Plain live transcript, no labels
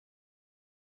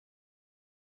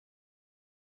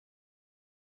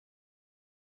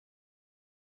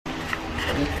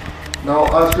Now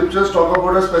our scriptures talk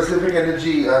about a specific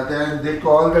energy, then they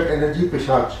call that energy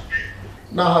Pishach.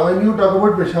 Now when you talk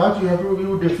about Pishach,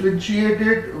 you differentiate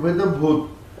it with the Bhut,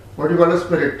 what you call a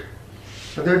spirit.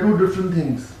 So there are two different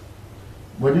things.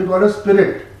 When you call a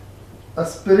spirit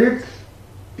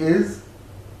is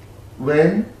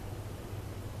when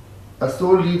a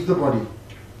soul leaves the body,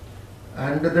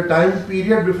 and the time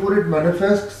period before it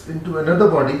manifests into another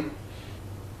body,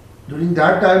 during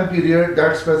that time period,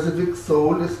 that specific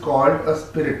soul is called a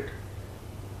spirit.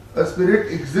 A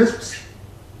spirit exists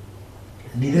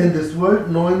neither in this world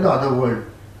nor in the other world.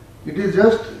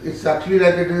 It's actually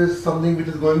like it is something which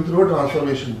is going through a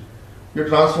transformation. You're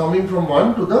transforming from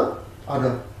one to the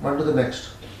other, one to the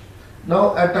next.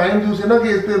 Now at times you say na कि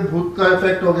इस पे भूत का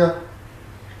effect हो गया.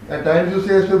 At times you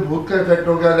say इस पे भूत का effect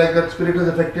हो गया, like that spirit is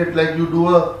affected, like you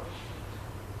do a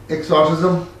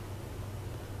exorcism.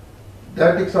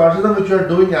 That exorcism which you are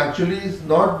doing actually is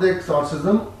not the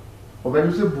exorcism. Or when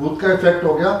you say bhoot ka effect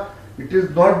ho gaya, it is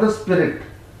not the spirit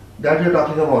that you are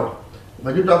talking about.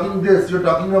 When you are talking this, you are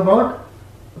talking about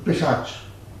Pishach.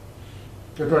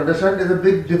 You have to understand there is a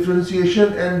big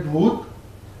differentiation in bhoot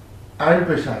and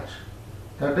Pishach.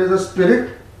 That is a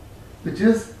spirit which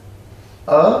is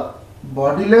a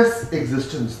bodiless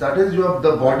existence. That is,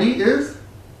 the body is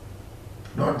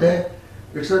not there.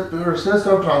 It's a process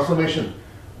of transformation.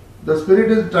 The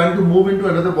spirit is trying to move into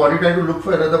another body, trying to look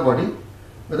for another body,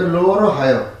 whether lower or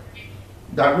higher.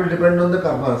 That will depend on the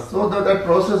karmas. So that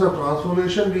process of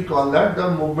transformation, we call that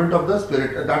the movement of the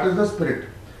spirit. And that is the spirit.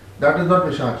 That is not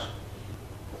Pishach.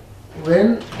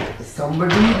 When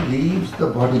somebody leaves the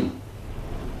body,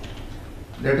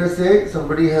 let us say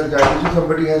somebody has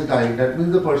died. That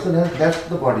means the person has left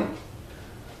the body.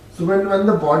 So when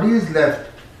the body is left,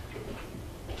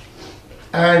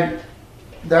 and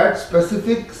that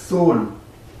specific soul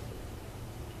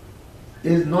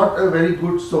is not a very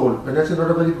good soul. When I say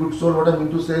not a very good soul, what I mean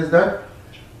to say is that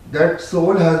that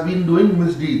soul has been doing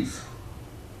misdeeds.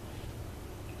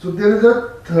 So there is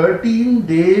a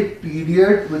 13-day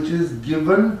period which is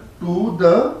given to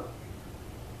the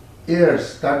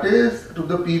heirs, that is to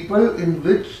the people in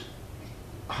which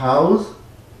house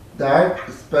that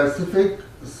specific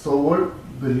soul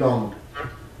belonged.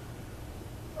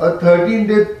 A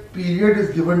 13-day period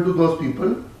is given to those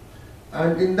people,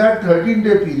 and in that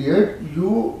 13-day period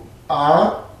you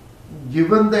are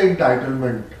given the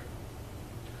entitlement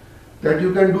that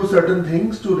you can do certain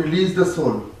things to release the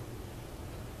soul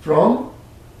from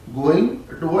going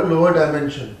to a lower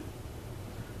dimension.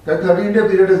 That 13-day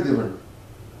period is given.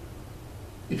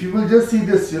 If you will just see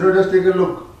this, just take a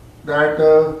look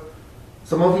that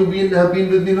some of you have been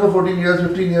with me 14 years,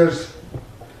 15 years.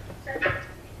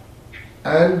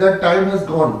 And that time has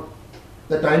gone.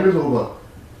 The time is over.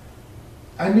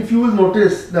 And if you will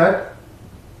notice that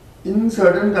in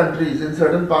certain countries, in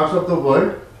certain parts of the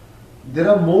world, there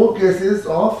are more cases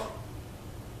of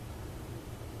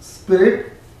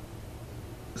spirit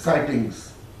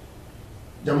sightings.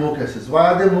 There are more cases.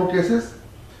 Why are there more cases?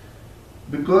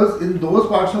 Because in those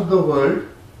parts of the world,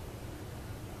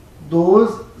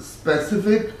 those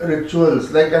specific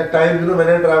rituals, like at times, when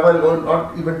I travel, or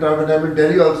not even travel, when I'm in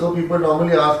Delhi also, people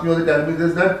normally ask me or they tell me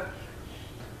this, that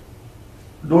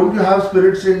don't you have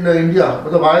spirits in India?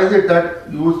 But why is it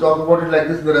that you talk about it like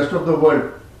this in the rest of the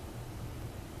world?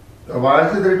 Why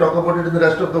is it that you talk about it in the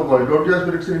rest of the world? Don't you have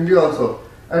spirits in India also?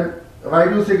 And why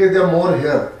do you say that there are more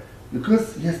here?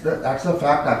 Because yes, that's a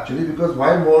fact actually. Because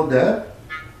why more there?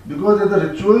 Because the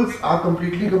rituals are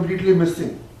completely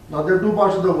missing. Now there are two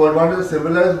parts of the world. One is the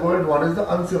civilized world, one is the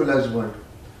uncivilized world.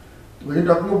 When you're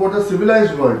talking about the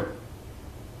civilized world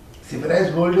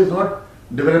is not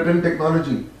developing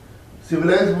technology.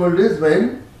 Civilized world is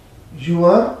when you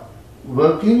are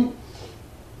working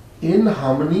in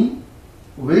harmony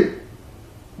with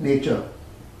nature.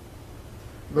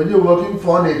 When you're working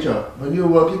for nature, when you're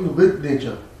working with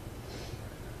nature.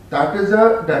 That is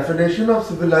a definition of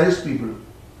civilized people.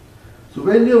 So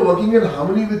when you're working in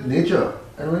harmony with nature,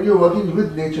 and when you're working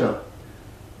with nature,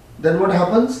 then what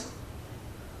happens?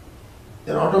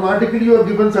 Then automatically you are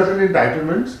given certain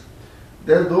entitlements.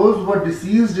 There are those who are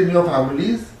deceased in your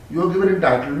families, you are given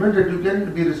entitlement that you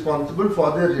can be responsible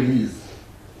for their release.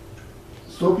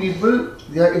 So people,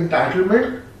 their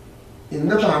entitlement in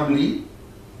the family,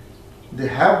 they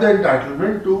have the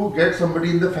entitlement to get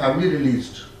somebody in the family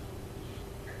released.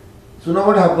 So now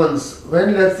what happens?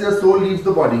 When let's say a soul leaves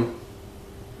the body,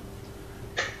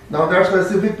 now that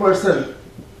specific person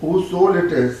whose soul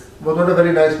it is was not a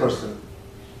very nice person.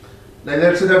 Like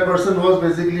let's say that person was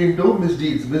basically into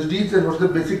misdeeds. Misdeeds, and what's the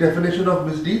basic definition of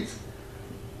misdeeds?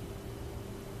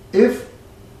 If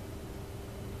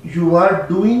you are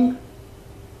doing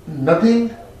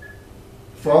nothing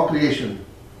for creation.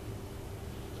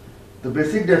 The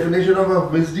basic definition of a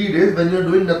misdeed is when you are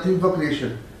doing nothing for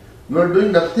creation. You are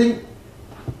doing nothing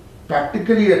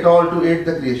practically at all to aid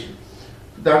the creation.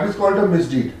 That is called a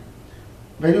misdeed.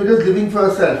 When you are just living for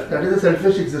yourself, that is a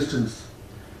selfish existence.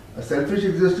 A selfish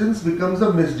existence becomes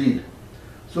a misdeed.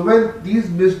 So when these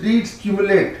misdeeds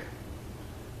accumulate,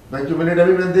 by accumulate I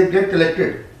mean when they get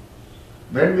collected,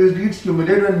 when misdeeds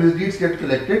accumulate, when misdeeds get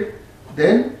collected,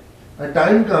 then a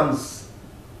time comes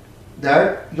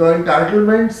that your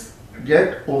entitlements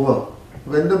get over.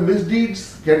 When the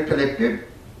misdeeds get collected,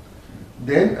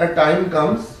 then a time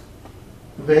comes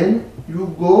when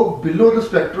you go below the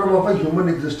spectrum of a human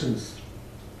existence.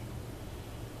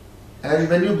 And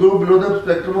when you go below the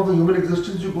spectrum of a human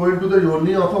existence, you go into the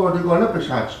yoni of a what you call a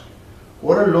Pishach,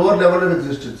 or a lower level of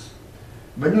existence.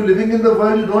 When you're living in the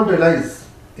world, you don't realize.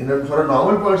 For a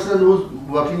normal person who's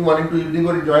working morning to evening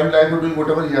or enjoying life or doing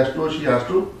whatever he has to or she has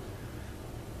to,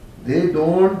 they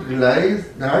don't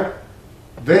realize that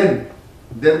when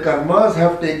their karmas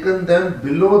have taken them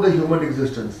below the human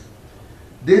existence,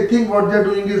 they think what they are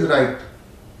doing is right.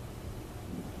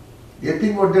 They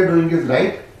think what they are doing is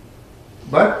right,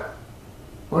 but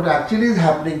what actually is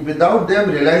happening without them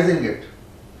realizing it,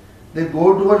 they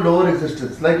go to a lower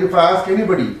existence. Like if I ask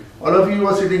anybody, all of you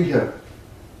are sitting here,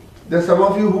 there are some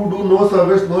of you who do no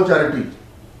service, no charity,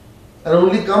 and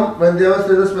only come when there is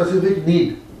a specific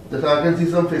need. That I can see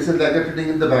some faces like that sitting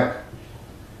in the back,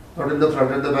 not in the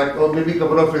front, at the back, or maybe a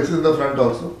couple of faces in the front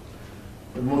also,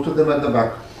 but most of them at the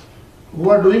back, who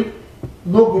are doing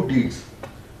no good deeds.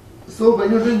 So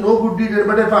when you are doing no good deeds,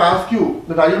 but if I ask you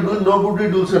that are you doing no good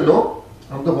deeds, you will say no.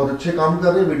 हम तो बहुत अच्छे काम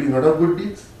कर रहे हैं, we do not have good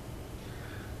deeds.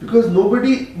 Because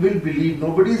nobody will believe,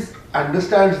 nobody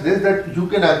understands this, that you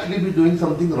can actually be doing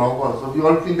something wrong also. We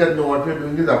all feel that no, what we are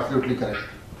doing is absolutely correct.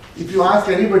 If you ask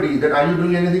anybody that are you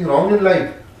doing anything wrong in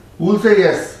life, who will say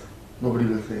yes? Nobody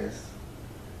will say yes.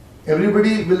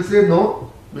 Everybody will say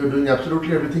no, we are doing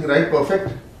absolutely everything right, perfect.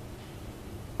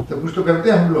 सब कुछ तो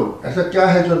करते हैं हम लोग, ऐसा क्या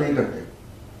है जो नहीं करते?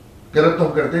 गलत तो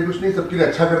हम करते हैं कुछ नहीं, सबके लिए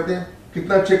अच्छा करते हैं,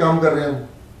 कितना अच्छे काम कर रहे हैं हम.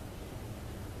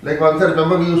 Like once I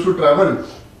remember we used to travel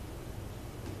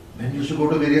and used to go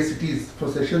to various cities for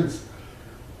sessions.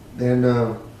 Then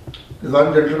there's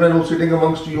one gentleman who's sitting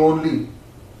amongst you only.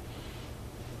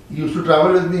 He used to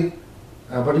travel with me,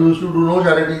 but he used to do no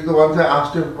charity. So once I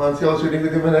asked him, once I was sitting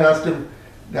with him and I asked him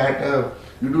that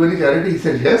you do any charity? He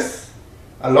said yes,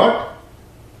 a lot.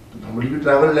 Normally we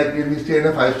travel like when we stay in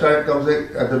a 5-star, it comes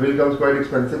like the bill comes quite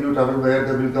expensive. You travel where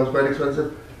the bill comes quite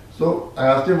expensive. So I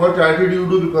asked him, what charity do you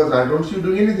do? Because I don't see you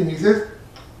doing anything. He says,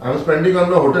 I'm spending on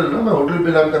my hotel, no? My hotel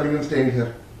bill, I'm coming and staying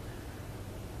here.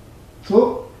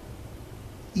 So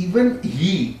even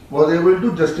he was able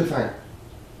to justify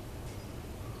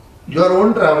your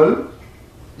own travel,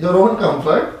 your own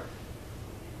comfort.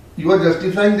 You are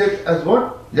justifying that as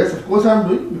what? Yes, of course I'm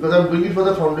doing, because I'm doing it for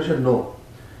the foundation. No.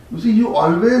 You see, you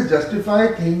always justify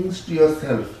things to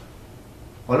yourself.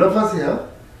 All of us here,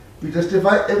 we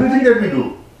justify everything that we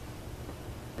do.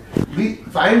 We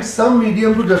find some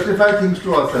medium to justify things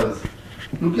to ourselves.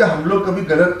 क्योंकि हम लोग कभी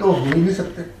गलत तो हो ही नहीं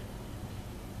सकते.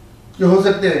 क्या हो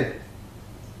सकते हैं?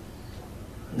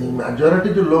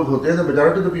 Majority जो लोग होते हैं, the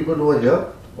majority of the people who are here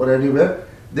or anywhere,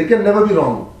 they can never be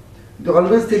wrong. They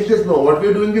always think this, no, what we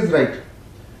are doing is right.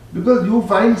 Because you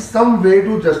find some way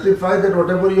to justify that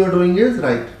whatever you are doing is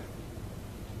right.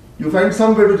 You find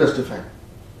some way to justify.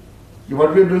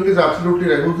 What we are doing is absolutely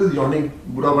right. Who's this yawning?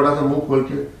 बुरा बड़ा सा मुंह खोल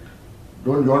के.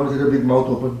 Don't yawn with such a big mouth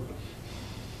open.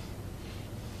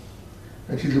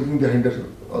 And she's looking behind her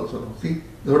also. See,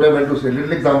 that's what I meant to say.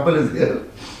 Little example is here.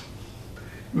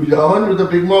 You yawn with a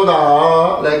big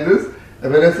mouth, like this.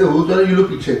 And when I say who's yawning, you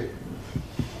look piche.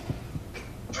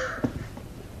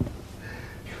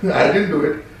 I didn't do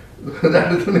it.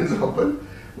 That is an example.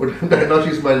 But now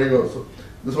she's smiling also.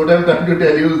 This what I'm trying to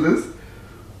tell you is this,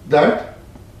 that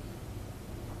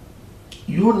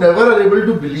you never are able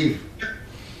to believe.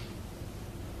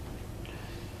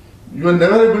 You are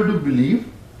never able to believe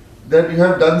that you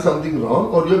have done something wrong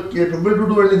or you are capable to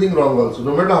do anything wrong also.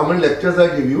 No matter how many lectures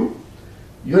I give you,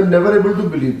 you are never able to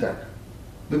believe that.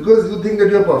 Because you think that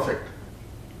you are perfect.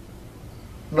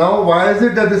 Now why is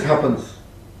it that this happens?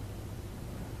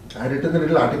 I had written a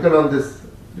little article on this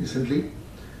recently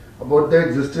about the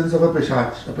existence of a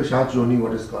Pishach Yoni,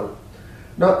 what is called.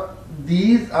 Now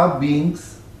these are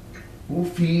beings who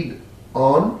feed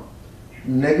on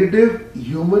negative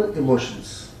human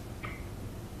emotions.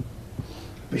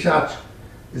 Pishach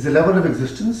is a level of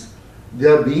existence. They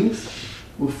are beings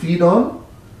who feed on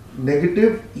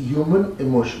negative human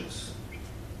emotions.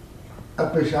 A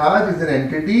Pishach is an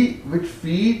entity which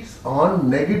feeds on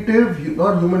negative,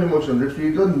 not human emotions, it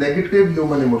feeds on negative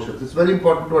human emotions. It's very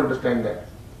important to understand that.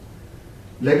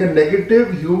 Like a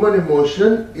negative human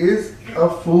emotion is a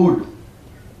food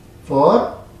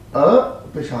for a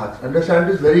Pishach. Understand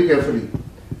this very carefully,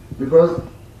 because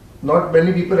not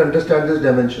many people understand this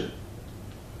dimension.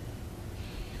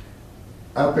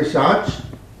 A Pishach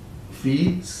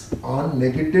feeds on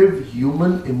negative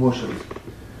human emotions.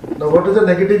 Now, what is a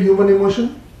negative human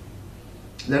emotion?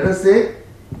 Let us say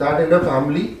that in a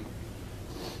family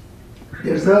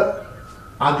there is a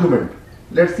argument.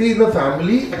 Let's say in a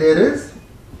family there is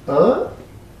a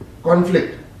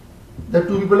conflict. The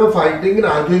two people are fighting and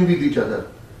arguing with each other.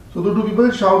 So the two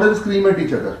people shout and scream at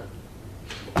each other.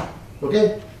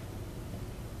 Okay?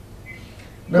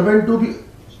 Now when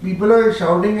people are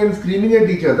shouting and screaming at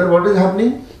each other, what is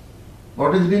happening?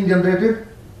 What is being generated?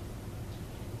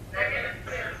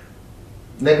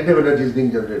 Negative energy is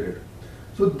being generated.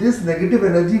 So this negative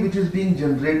energy which is being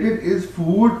generated is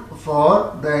food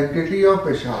for the entity of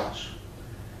Pishach.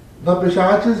 Now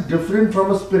Pishach is different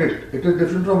from a spirit. It is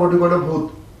different from what you call a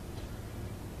bhoot.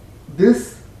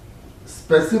 This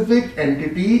specific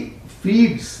entity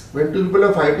feeds, when two people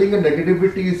are fighting and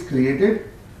negativity is created,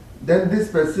 then this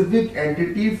specific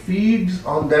entity feeds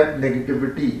on that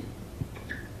negativity.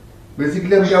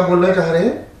 Basically हम क्या बोलना चाह रहे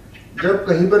हैं, जब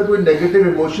कहीं पर कोई नेगेटिव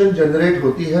इमोशन जनरेट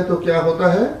होती है तो क्या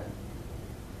होता है,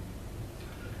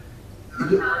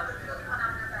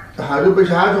 हाँ जो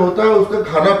पिशाच होता है उसका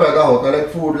खाना पैदा होता है, like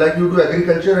food, like you do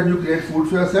agriculture and you create food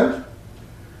for yourself.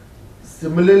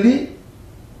 Similarly,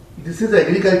 this is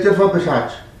agriculture for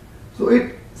Pishach. So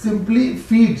it simply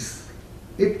feeds,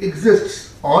 it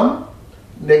exists on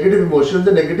negative emotions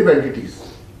and negative entities.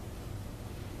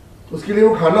 उसके लिए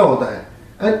वो खाना होता है.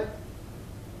 And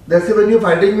let's say when you're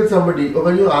fighting with somebody or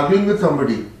when you're arguing with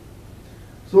somebody,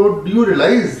 so do you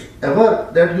realize ever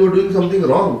that you're doing something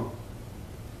wrong?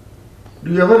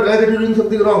 Do you ever realize that you're doing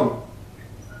something wrong?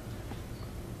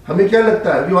 हमें क्या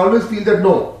लगता है? We always feel that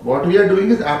no, what we are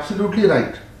doing is absolutely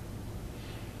right.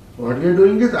 What we are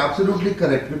doing is absolutely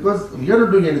correct because we are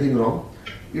not doing anything wrong.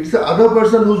 It's the other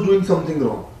person who's doing something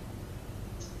wrong.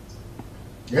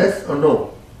 Yes or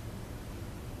no?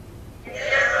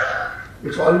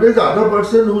 It's always the other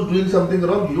person who's doing something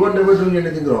wrong. You are never doing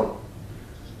anything wrong.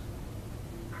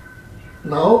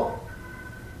 Now,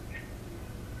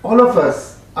 all of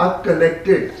us are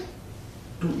connected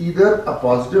to either a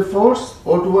positive force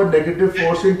or to a negative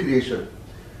force in creation.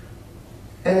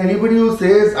 And anybody who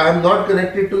says I am not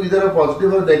connected to either a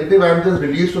positive or negative, I am just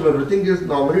released from everything, is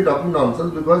normally talking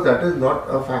nonsense because that is not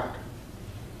a fact.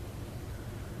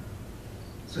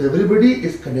 So everybody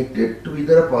is connected to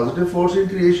either a positive force in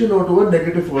creation or to a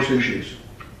negative force in creation.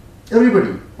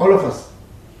 Everybody, all of us.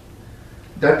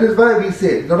 That is why we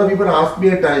say, a lot of people ask me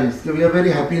at times, we are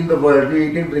very happy in the world, we are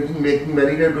eating, drinking, making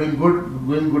money, we are doing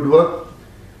good work.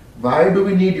 Why do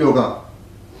we need yoga?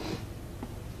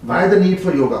 Why the need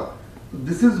for yoga?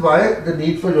 This is why the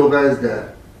need for yoga is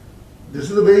there. This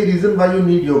is the very reason why you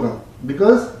need yoga.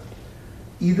 Because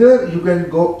either you can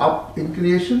go up in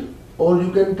creation or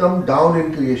you can come down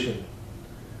in creation.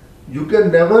 You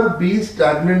can never be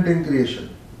stagnant in creation.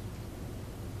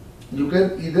 You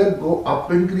can either go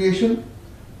up in creation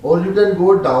or you can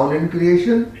go down in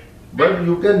creation, but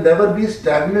you can never be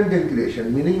stagnant in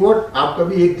creation. Meaning what? आप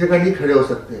कभी एक जगह नहीं खड़े हो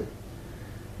सकते.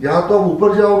 या तो आप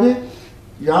ऊपर जाओगे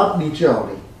या आप नीचे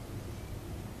आओगे.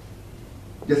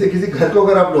 जैसे किसी घर को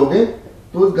अगर आप लोगे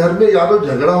तो उस घर में या तो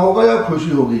झगड़ा होगा या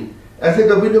खुशी होगी. ऐसे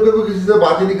कभी नहीं होगा कोई किसी से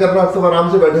बात ही नहीं कर रहा, सब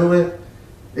आराम से बैठे हुए हैं,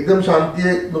 एकदम शांति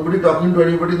है, nobody talking to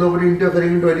anybody, nobody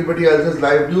interfering into anybody else's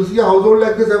life. Do you see a household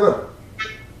like this ever?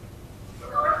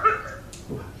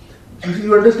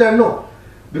 You understand? No.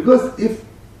 Because if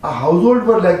a household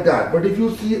were like that, but if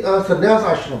you see a sannyas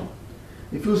ashram,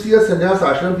 people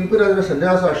in a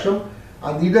sannyas ashram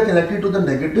are neither connected to the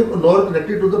negative nor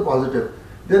connected to the positive.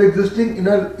 They are existing in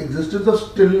an existence of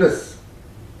stillness,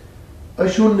 a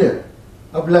shunya,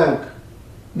 a blank.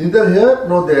 Neither here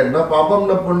nor there, na papam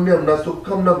na punyam, na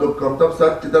sukham na dukkham, tab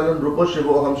sat chidanand rupa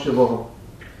shivoham shivoham.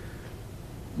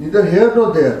 Neither here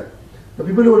nor there. The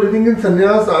people who are living in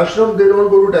sannyas ashram, they don't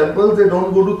go to temples, they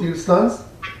don't go to tirthans.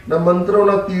 Na mantra,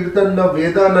 na tirthan, na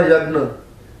veda, na yagna.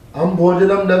 Ham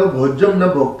bhojanam, never bhojam,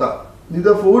 na bhokta.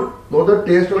 Neither food, nor the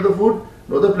taste of the food,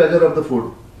 nor the pleasure of the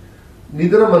food.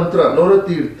 Neither a mantra, nor a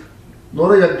tirth,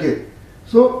 nor a yagya.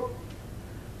 So,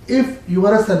 if you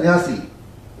are a sannyasi,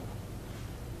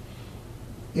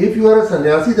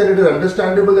 then it is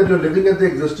understandable that you are living at the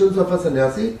existence of a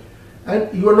sannyasi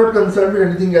and you are not concerned with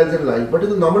anything else in life. But in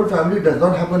the normal family, it does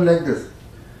not happen like this.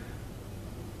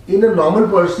 In a normal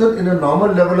person, in a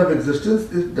normal level of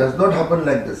existence, it does not happen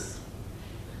like this.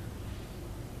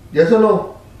 Yes or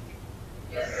no?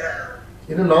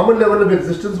 In a normal level of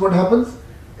existence, what happens?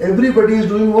 Everybody is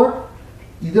doing what?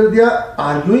 Either they are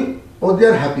arguing or they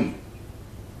are happy.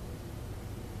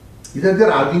 Either they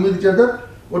are arguing with each other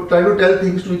or trying to tell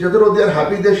things to each other, or they are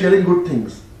happy, they are sharing good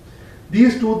things.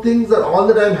 These two things are all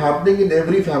the time happening in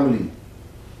every family.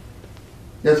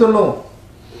 Yes or no?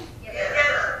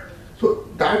 So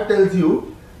that tells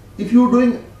you, if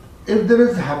there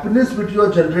is happiness which you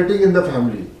are generating in the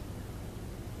family,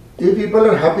 if people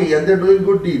are happy and they are doing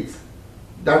good deeds,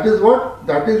 that is what?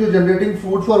 That is you generating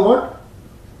food for what?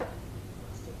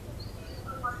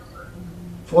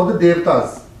 For the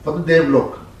devtas, for the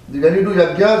devlok. When you do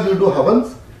yajnas, you do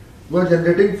havans, you are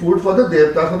generating food for the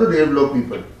devtas, for the devlok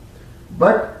people.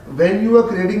 But when you are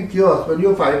creating chaos, when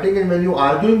you are fighting and when you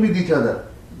are arguing with each other,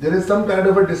 there is some kind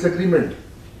of a disagreement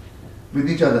with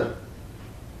each other.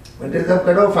 When there is some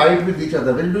kind of fight with each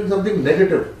other, when you are doing something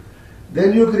negative,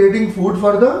 then you are creating food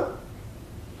for the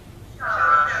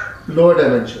lower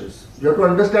dimensions. You have to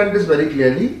understand this very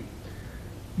clearly.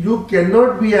 You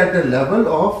cannot be at a level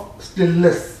of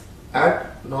stillness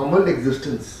at normal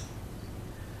existence.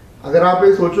 अगर आप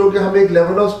ये सोचो कि हम एक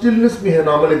level of stillness में है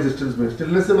normal existence में,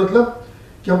 स्टिलनेस से मतलब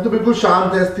कि हम तो बिल्कुल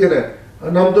शांत है, स्थिर है,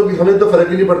 हमें तो फर्क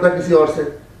ही नहीं पड़ता किसी और से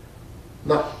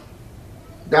ना.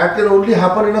 That can only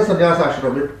happen in a sannyas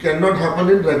ashram. It cannot happen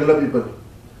in regular people.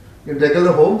 In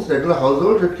regular homes, regular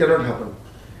households, it cannot happen.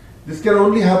 This can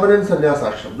only happen in sannyas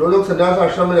ashram. जो लोग संन्यास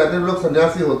आश्रम में रहते हैं, लोग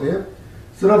सन्यासी होते हैं,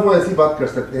 सिर्फ वो ऐसी बात कर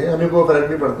सकते हैं, हमें कोई फर्क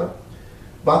नहीं पड़ता.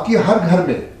 बाकी हर घर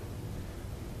में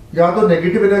या तो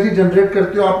नेगेटिव एनर्जी जनरेट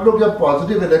करते हो आप लोग, या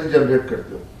पॉजिटिव एनर्जी जनरेट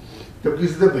करते हो. जब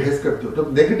किसी से बहस करते हो,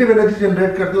 जब नेगेटिव एनर्जी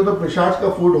जनरेट करते हो तो पिशाच का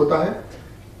फूड होता है.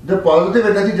 जब पॉजिटिव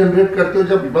एनर्जी जनरेट करते हो,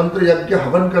 जब मंत्र यज्ञ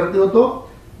हवन करते हो तो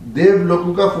देव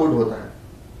लोगों का फूड होता है.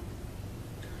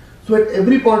 So at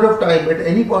every point of time, at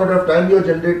any point of time, you are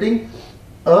generating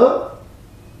a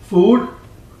food,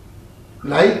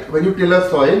 like when you till a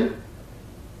soil.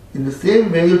 In the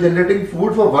same way, you are generating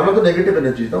food for one of the negative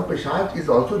energies. Now, Pishach is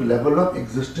also level of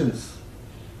existence.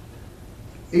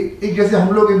 एक जैसे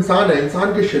हम लोग इंसान है,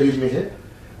 इंसान के शरीर में है,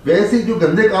 वैसे ही जो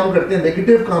गंदे काम करते हैं,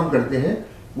 नेगेटिव काम करते हैं,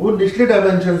 वो निचले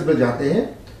डायमेंशंस में जाते हैं,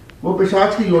 वो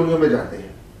पिशाच की योनियों में जाते हैं.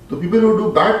 तो people who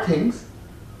do bad things,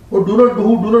 or do not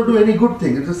do any good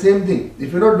thing, it's the same thing.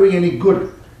 If you're not doing any good,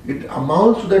 it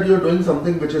amounts to that you're doing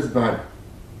something which is bad.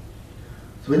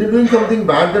 So when you're doing something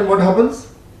bad, then what happens?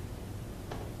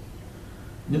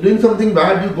 You're doing something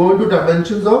bad, you go into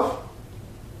dimensions of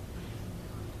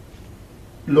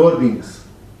lower beings.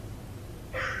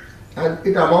 And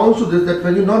it amounts to this, that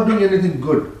when you're not doing anything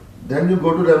good, then you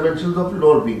go to dimensions of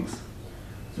lower beings.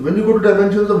 So when you go to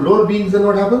dimensions of lower beings, then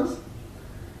what happens?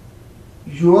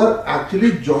 You are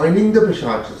actually joining the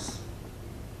Pishachas.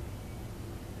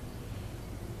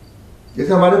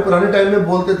 जैसे हमारे पुराने time में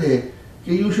बोलते थे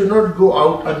कि you should not go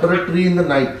out under a tree in the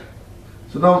night.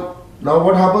 So now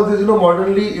what happens is,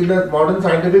 modernly, in the modern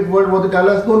scientific world, what they tell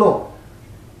us, no.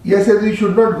 Yes, we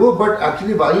should not go, but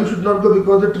actually why you should not go?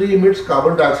 Because the tree emits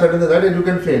carbon dioxide in the night and you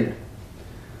can faint.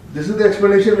 This is the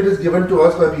explanation which is given to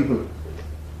us by people.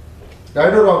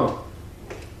 Right or wrong?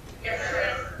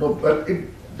 No, but it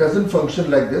doesn't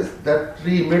function like this. That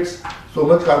tree emits so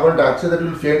much carbon dioxide that you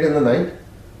will faint in the night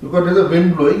because there is a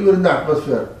wind blowing, you are in the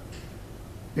atmosphere.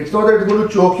 It's not that it's going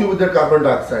to choke you with that carbon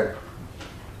dioxide.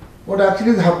 What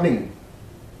actually is happening?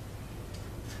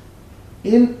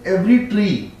 In every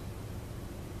tree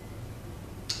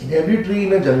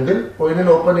in a jungle or in an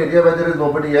open area where there is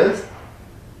nobody else,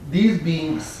 these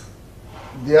beings,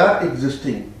 they are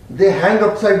existing. They hang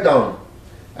upside down.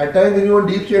 At times when you are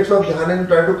in deep states of dhyana and you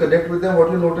try to connect with them,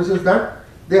 what you notice is that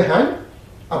they hang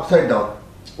upside down.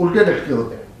 Ulte लटके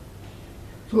होते हैं.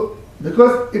 So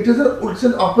because it's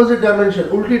an opposite dimension,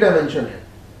 ulti dimension है.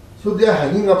 So they are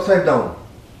hanging upside down.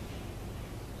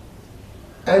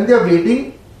 And they are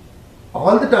waiting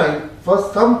all the time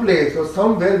for some place or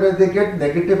somewhere where they get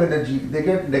negative energy, they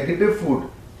get negative food,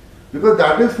 because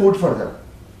that is food for them.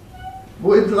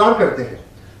 वो इंतजार करते हैं.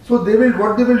 So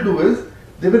what they will do is,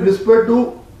 they will whisper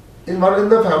to, in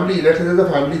the family, let's say there is a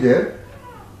family there,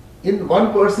 in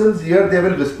one person's ear they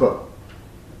will whisper.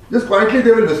 Just quietly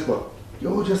they will whisper,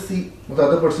 yo, just see what the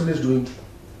other person is doing.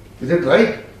 Is it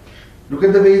right? Look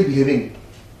at the way he is behaving.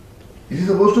 Is he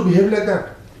supposed to behave like that?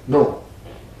 No.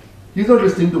 He is not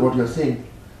listening to what you are saying.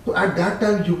 So at that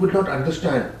time you will not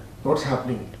understand what's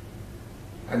happening.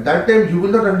 At that time you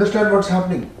will not understand what's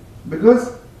happening,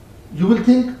 because you will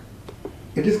think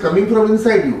it is coming from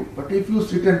inside you. But if you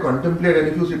sit and contemplate, and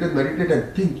if you sit and meditate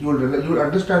and think, you will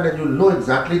understand and you will know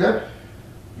exactly that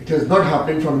It is not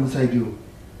happening from inside you.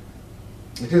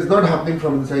 It is not happening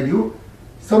from inside you.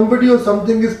 Somebody or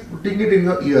something is putting it in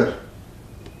your ear.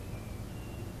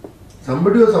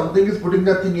 Somebody or something is putting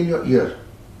that thing in your ear.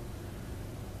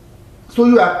 So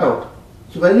you act out.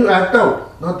 So when you act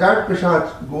out, now that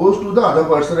Pishach goes to the other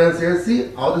person and says,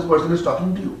 see how this person is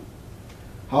talking to you.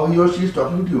 How he or she is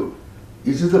talking to you.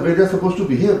 Is this the way they are supposed to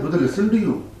behave? Do they listen to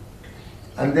you?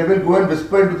 And they will go and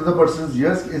whisper into the person's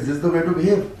ears, is this the way to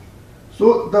behave?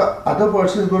 So the other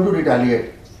person is going to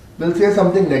retaliate, will say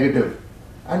something negative,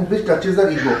 and which touches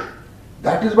their ego.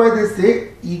 That is why they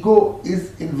say ego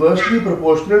is inversely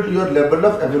proportional to your level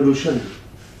of evolution.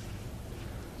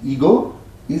 Ego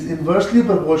is inversely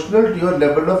proportional to your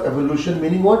level of evolution,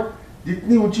 meaning what?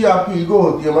 जितनी ऊंची आपकी ego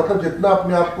होती है, मतलब जितना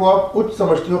अपने आप को आप उच्च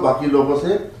समझते हो बाकी लोगों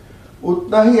से,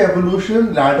 उतना ही एवोल्यूशन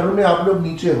लैडर में आप लोग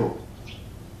नीचे हो.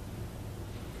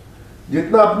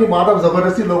 जितना अपनी बात आप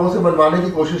जबरदस्ती लोगों से मनवाने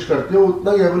की कोशिश करते हो,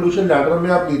 उतना ही एवोल्यूशन लैडर में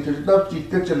आप नीचे. जितना आप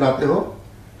चीखते चिल्लाते हो,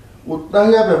 उतना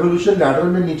ही आप एवोल्यूशन लैडर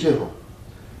में नीचे हो.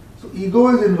 So ego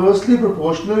is inversely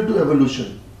proportional to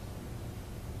evolution.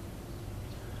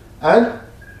 And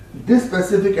this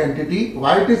specific entity,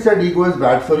 why it is said ego is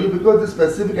bad for you? Because this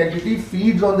specific entity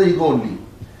feeds on the ego only.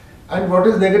 And what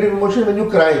is negative emotion? When you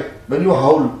cry, when you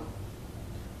howl,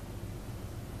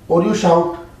 or you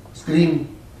shout,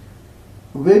 scream,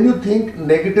 when you think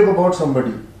negative about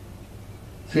somebody,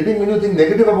 when you think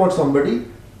negative about somebody,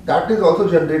 that is also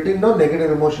generating now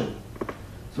negative emotion.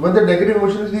 So when the negative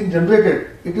emotion is being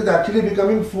generated, it is actually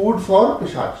becoming food for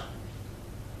Pishach.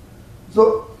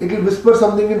 So it will whisper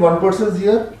something in one person's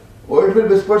ear, or it will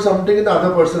whisper something in the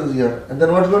other person's ear. And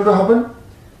then what's going to happen?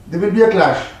 There will be a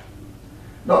clash.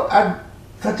 Now at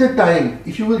such a time,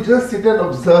 if you will just sit and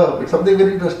observe, something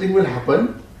very interesting will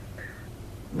happen.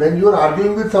 When you are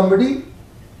arguing with somebody,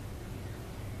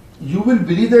 you will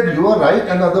believe that you are right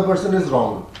and the other person is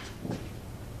wrong.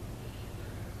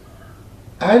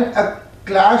 And a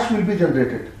clash will be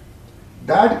generated.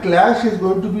 That clash is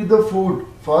going to be the food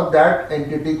for that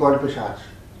entity called Pishach.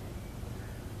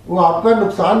 वो आपका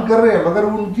नुकसान कर रहे हैं, मगर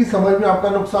वो उनकी समझ में आपका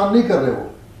नुकसान नहीं कर रहे हो.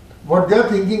 What they are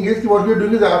thinking is what you are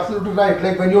doing is absolutely right.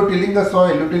 Like when you are tilling the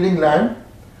soil, you are tilling land,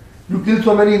 you kill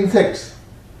so many insects.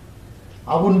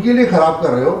 आप उनके लिए खराब कर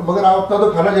रहे हो, मगर आप अपना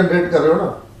तो खाना जनरेट कर रहे हो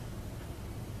ना.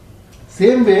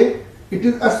 Same way, it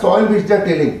is a soil which they are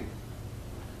tilling.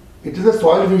 It is a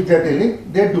soil which they are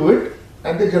tilling. They do it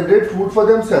and they generate food for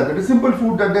themselves. It is simple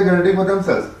food that they are generating for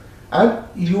themselves. And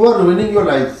you are ruining your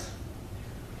lives.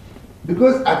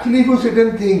 Because actually if you sit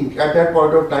and think at that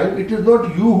point of time, it is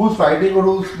not you who is fighting or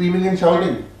who is screaming and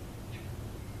shouting.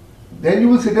 Then you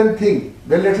will sit and think.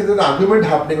 Then let's say there is an argument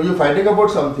happening or you are fighting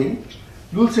about something.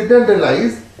 You will sit and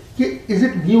realize, is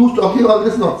it me who is talking all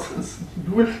this nonsense?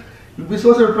 You will be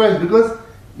so surprised because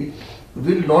it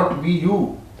will not be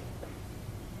you.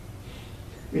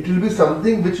 It will be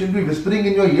something which will be whispering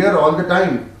in your ear all the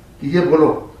time. कि ये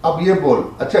बोलो, अब ये बोल,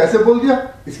 अच्छा ऐसे बोल दिया,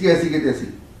 इसकी ऐसी की तैसी,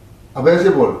 अब ऐसे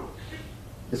बोल,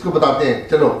 इसको बताते हैं,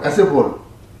 चलो ऐसे बोल.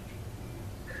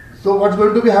 So what's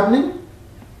going to be happening?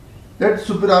 That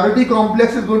superiority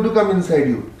complex is going to come inside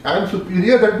you. I am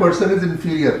superior, that person is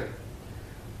inferior.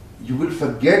 You will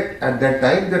forget at that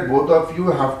time that both of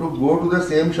you have to go to the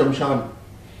same shamshan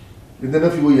within a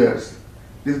few years.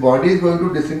 This body is going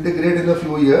to disintegrate in a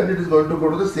few years. It is going to go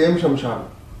to the same shamshan.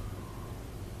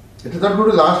 It is not going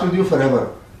to last with you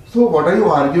forever. So what are you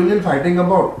arguing and fighting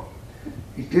about?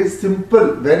 It is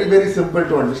simple, very very simple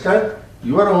to understand.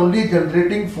 You are only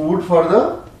generating food for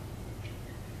the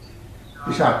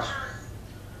Pishach.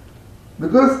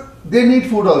 Because they need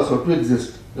food also to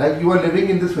exist. Like you are living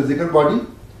in this physical body,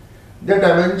 there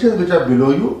are dimensions which are below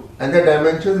you and there are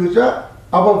dimensions which are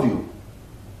above you.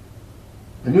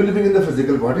 When you are living in the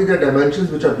physical body, there are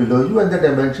dimensions which are below you and there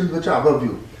are dimensions which are above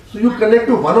you. So you connect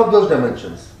to one of those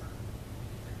dimensions.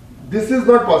 This is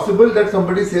not possible that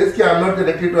somebody says that I am not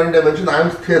connected to any dimension, I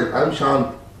am sthir, I am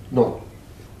shant. No.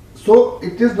 So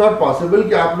it is not possible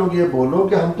कि आप लोग ये बोलो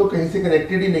कि हम तो कहीं से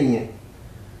connected ही नहीं हैं.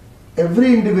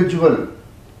 Every individual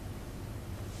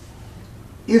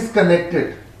is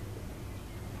connected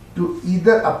to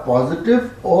either a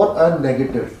positive or a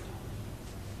negative.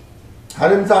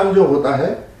 हर इंसान जो होता है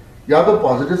या तो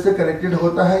पॉजिटिव से कनेक्टेड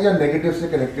होता है या नेगेटिव से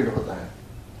कनेक्टेड होता है.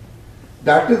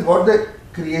 That is what the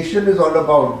creation is all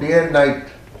about. Day and night,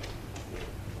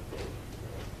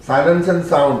 silence and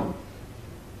sound,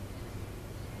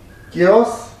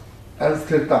 chaos and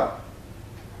sthirta.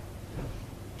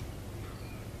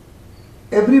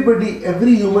 Everybody,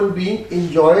 every human being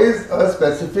enjoys a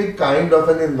specific kind of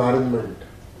an environment.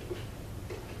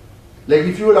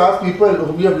 Like if you will ask people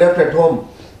whom you have left at home,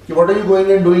 what are you going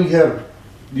and doing here?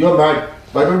 You are mad.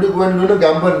 Why don't you go and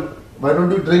gamble? Why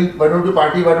don't you drink? Why don't you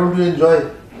party? Why don't you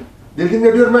enjoy? They think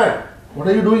that you are mad. What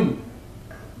are you doing?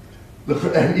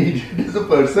 An idiot is a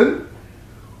person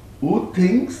who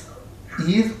thinks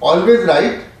he is always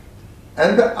right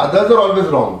and the others are always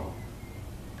wrong.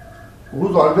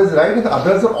 Who's always right and the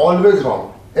others are always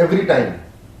wrong. Every time.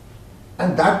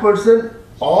 And that person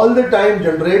all the time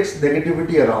generates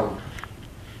negativity around.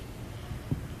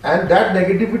 And that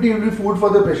negativity will be food for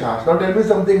the Pishach. Now tell me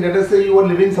something, let us say you are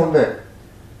living somewhere.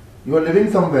 You are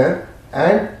living somewhere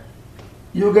and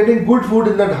you are getting good food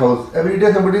in that house. Every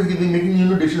day somebody is making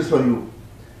new dishes for you.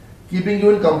 Keeping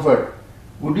you in comfort.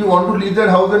 Would you want to leave that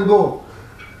house and go?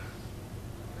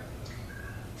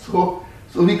 So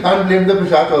we can't blame the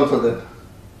Pishach also then.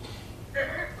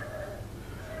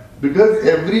 Because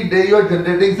every day you are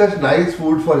generating such nice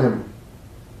food for him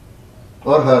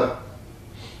or her.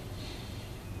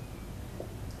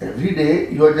 Every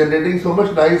day you are generating so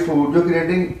much nice food, you are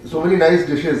creating so many nice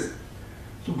dishes.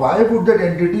 So why would that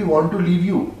entity want to leave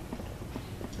you?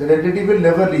 That entity will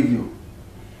never leave you.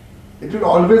 It will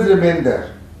always remain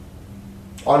there.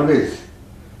 Always.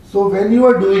 So when you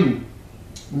are doing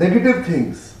negative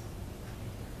things,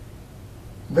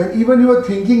 when even you are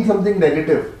thinking something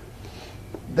negative,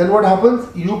 then what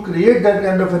happens? You create that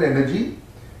kind of an energy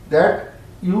that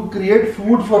you create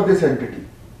food for this entity.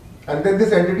 And then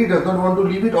this entity does not want to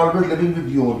leave it, always living with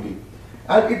you only.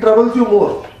 And it troubles you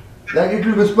more. Like it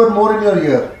will whisper more in your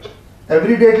ear.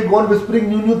 Every day it will go on whispering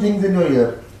new things in your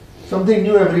ear. Something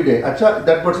new every day. Acha,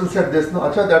 that person said this now.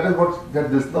 Acha, that is what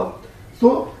said this now.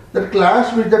 So the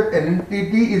clash which that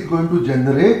entity is going to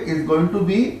generate is going to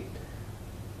be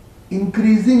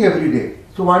increasing every day.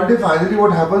 So one day finally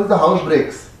what happens? The house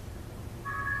breaks.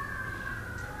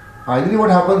 Finally what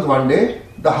happens one day?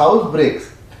 The house breaks.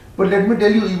 But let me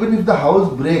tell you, even if the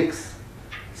house breaks,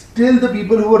 still the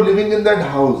people who are living in that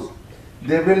house,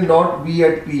 they will not be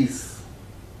at peace.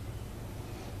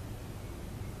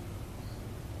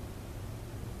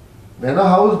 When a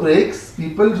house breaks,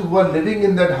 people who are living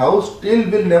in that house still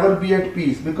will never be at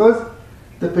peace because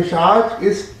the Pishach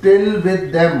is still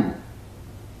with them.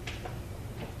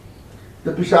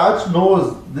 The Pishach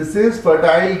knows this is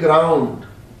fertile ground.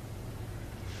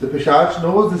 The Pishach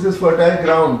knows this is fertile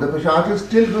ground. The Pishach is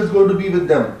still going to be with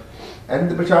them. And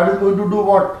the Pishach is going to do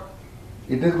what?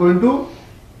 It is going to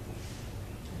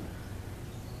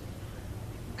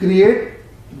create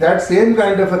that same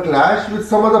kind of a clash with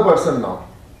some other person now.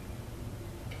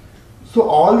 So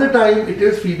all the time it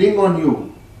is feeding on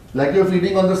you. Like you are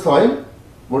feeding on the soil,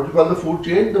 what you call the food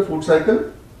chain, the food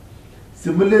cycle.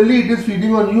 Similarly, it is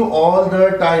feeding on you all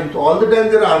the time. So all the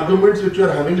time there are arguments which you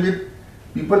are having with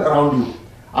people around you.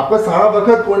 आपका सारा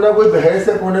वक्त कोई ना कोई बहस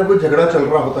है, कोई ना कोई झगड़ा चल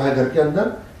रहा होता है घर के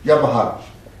अंदर या बाहर.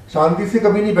 शांति से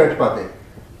कभी नहीं बैठ पाते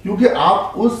क्योंकि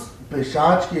आप उस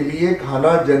पिशाच के लिए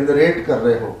खाना जनरेट कर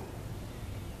रहे हो.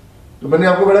 तो मैंने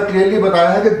आपको बड़ा क्लियरली बताया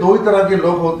है कि दो ही तरह के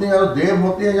लोग होते हैं, या देव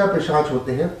होते हैं या पिशाच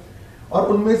होते हैं, और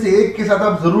उनमें से एक के साथ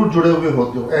आप जरूर जुड़े हुए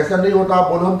होते हो. ऐसा नहीं होता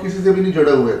आप बोलो हम किसी से भी नहीं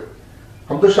जुड़े हुए,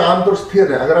 हम तो शांत और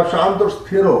स्थिर हैं. अगर आप शांत और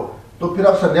स्थिर हो तो फिर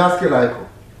आप संन्यास के लायक हो.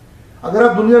 अगर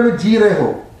आप दुनिया में जी रहे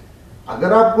हो,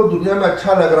 अगर आपको दुनिया में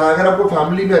अच्छा लग रहा है, अगर आपको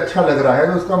फैमिली में अच्छा लग रहा है,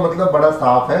 तो उसका मतलब बड़ा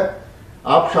साफ है,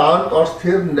 आप शांत और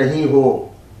स्थिर नहीं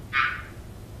हो.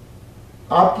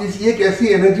 आप किसी एक ऐसी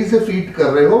एनर्जी से फीड कर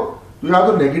रहे हो तो या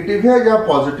तो नेगेटिव है या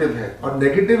पॉजिटिव है. और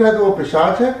नेगेटिव है तो वो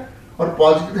पिशाच है और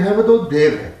पॉजिटिव है वो तो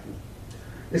देव है.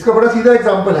 इसका बड़ा सीधा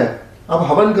एग्जांपल है. आप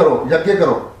हवन करो, यज्ञ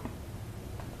करो.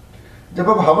 जब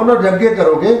आप हवन और यज्ञ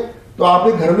करोगे तो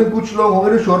आपके घर में कुछ लोग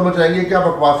होंगे जो शोर मचाएंगे, क्या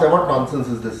बकवास है, what nonsense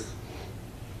is this.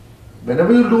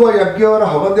 Whenever you do a yajna or a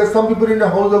havan, there are some people in the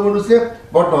house who are going to say,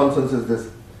 what nonsense is this?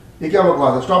 ये क्या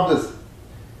बकवास है, stop this.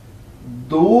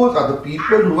 Those are the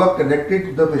people who are connected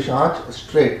to the Pishach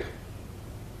straight.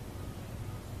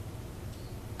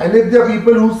 And if there are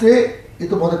people who say, ये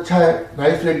तो बहुत अच्छा है,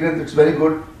 nice fragrance, it's very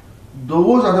good.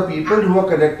 Those are the people who are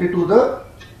connected to the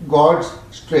gods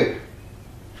straight.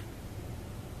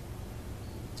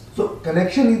 So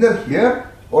connection either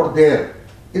here or there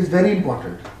is very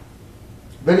important.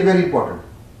 Very, very important.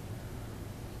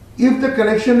 If the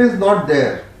connection is not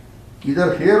there,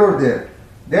 either here or there,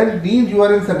 then it means you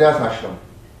are in sannyas ashram.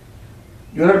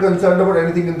 You are not concerned about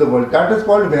anything in the world. That is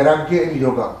called vairagya in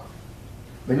yoga.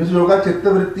 When you say yoga chitta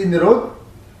vritti nirodh,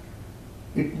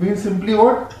 it means simply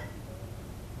what?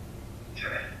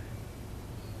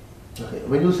 Okay.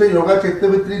 When you say yoga chitta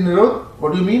vritti nirodh,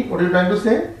 what do you mean? What are you trying to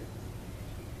say?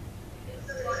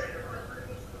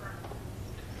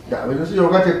 Yeah, when you say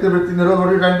yoga chitta vritti nirodh, what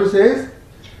you are trying to say is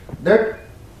that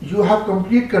you have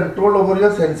complete control over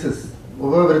your senses,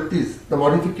 over vrittis, the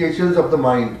modifications of the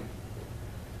mind.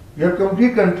 You have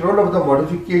complete control of the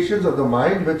modifications of the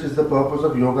mind, which is the purpose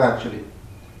of yoga actually.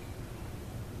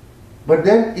 But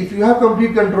then if you have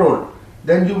complete control,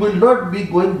 then you will not be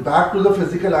going back to the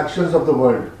physical actions of the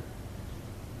world.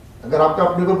 अगर आपका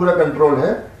अपने को पूरा control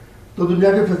है तो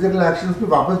दुनिया के physical actions पे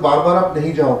वापस बार बार आप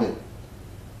नहीं जाओगे.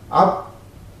 आप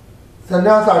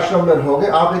संन्यास आश्रम में रहोगे,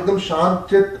 आप एकदम शांत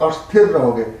चित्त और स्थिर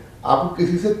रहोगे. आपको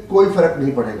किसी से कोई फर्क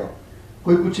नहीं पड़ेगा.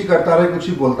 कोई कुछ ही करता रहे, कुछ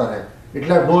ही बोलता रहे. It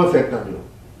will have no effect on you.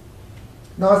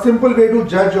 Now a simple way to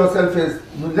judge yourself is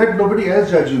let nobody else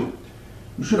judge you.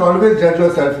 You should always judge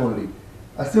yourself only.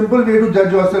 A simple way to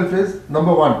judge yourself is,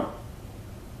 number one,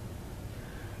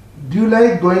 do you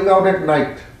like going out at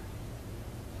night?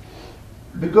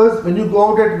 Because when you go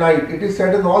out at night, it is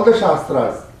said in all the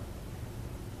Shastras.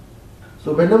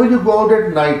 So whenever you go out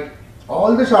at night,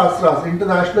 all the Shastras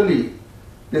internationally,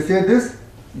 they say this,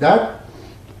 that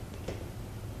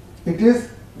it is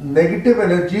negative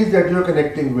energies that you are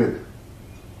connecting with.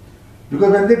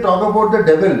 Because when they talk about the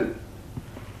devil,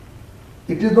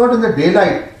 it is not in the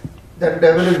daylight that the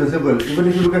devil is visible. Even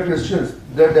if you look at Christians,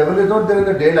 the devil is not there in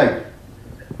the daylight.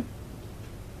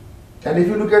 And if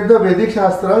you look at the Vedic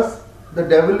Shastras, the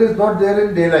devil is not there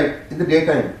in daylight, in the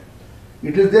daytime.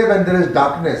 It is there when there is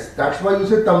darkness. That's why you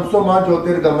say Tamso ma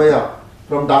jyotir gamaya.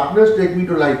 From darkness take me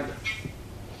to light.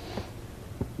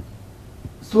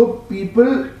 So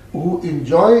people who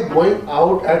enjoy going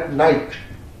out at night,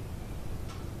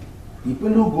 people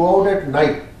who go out at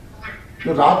night,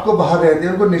 जो रात को बाहर रहते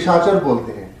हैं उनको निशाचर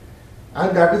बोलते हैं.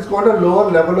 And that is called a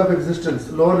lower level of existence,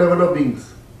 lower level of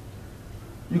beings.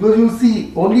 Because you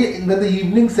see, only when the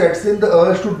evening sets in, the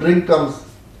urge to drink comes.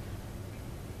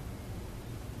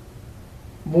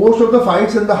 Most of the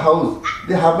fights in the house,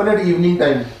 they happen at evening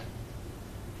time.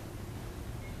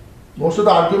 Most of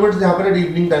the arguments, they happen at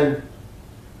evening time.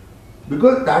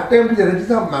 Because that time the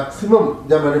energies are maximum,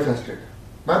 they are manifested.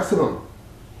 Maximum.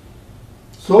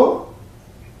 So,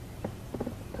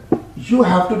 you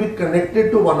have to be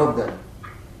connected to one of them.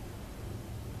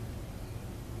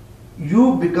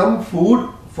 You become food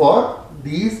for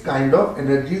these kind of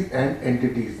energies and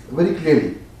entities very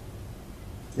clearly.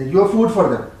 You are food for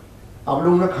them. आप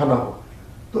लोगों का खाना हो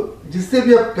तो जिससे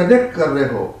भी आप connect कर रहे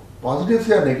हो पॉजिटिव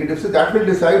से या नेगेटिव से, दैट विल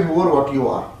डिसाइड हु और what you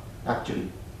are actually.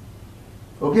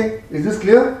 Okay, is this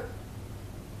clear?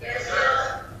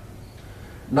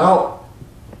 Now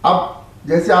अब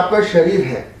जैसे आपका शरीर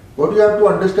है, what you have to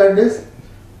understand is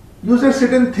you just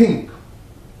sit and think.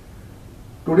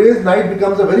 Today's night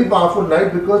becomes a very powerful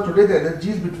night because today the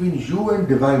energy is between you and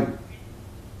divine.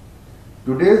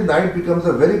 Today's night becomes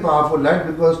a very powerful night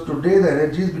because today the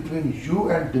energy is between you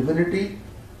and divinity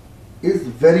is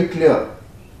very clear.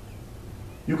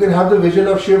 You can have the vision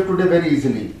of Shiv today very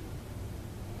easily.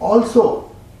 Also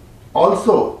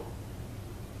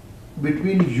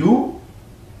between you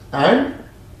and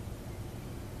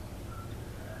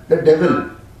the devil.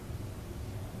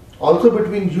 Also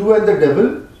between you and the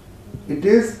devil, it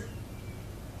is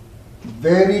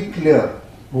very clear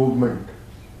movement.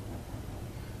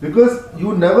 Because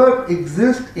you never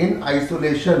exist in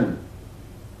isolation.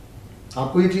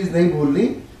 आपको ये चीज नहीं भूलनी,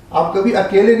 आप कभी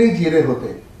अकेले नहीं जी रहे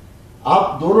होते.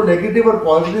 आप दोनों नेगेटिव और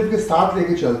पॉजिटिव के साथ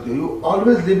लेके चलते हो. You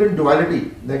always live in duality.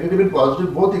 Negative and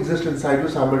positive both exist inside you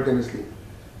simultaneously.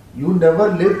 You never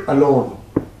live alone.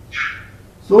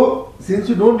 So, since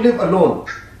you don't live alone,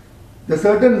 there are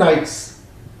certain nights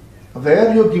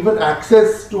where you are given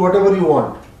access to whatever you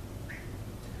want.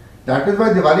 That is why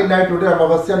Diwali night today,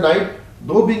 Amavasya night,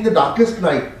 though being the darkest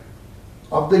night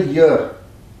of the year,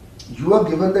 you are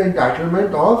given the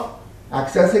entitlement of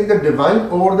accessing the divine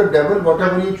over the devil,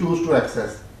 whatever you choose to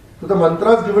access. So the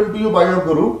mantras given to you by your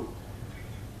Guru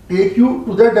take you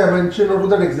to that dimension or to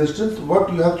that existence,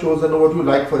 what you have chosen or what you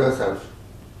like for yourself.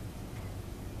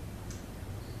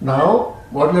 Now,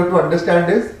 what you have to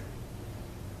understand is,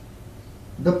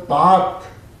 the path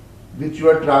which you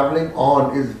are traveling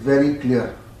on is very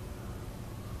clear.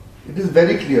 It is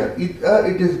very clear.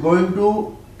 It is going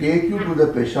to take you to the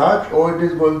Pishach or it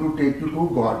is going to take you to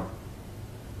God.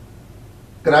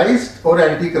 Christ or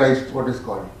Antichrist, what is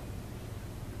called.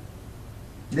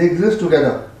 They exist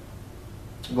together.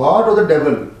 God or the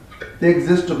devil, they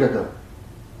exist together.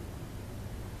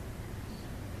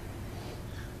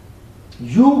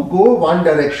 You go one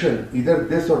direction, either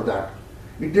this or that.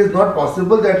 It is not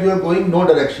possible that you are going no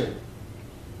direction.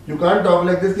 You can't talk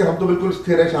like this कि हम तो बिल्कुल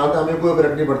स्थिर है, शांत, हमें कोई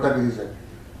फर्क नहीं पड़ता किसी से.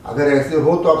 अगर ऐसे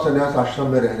हो तो आप संन्यास आश्रम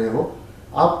में रह रहे हो,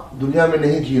 आप दुनिया में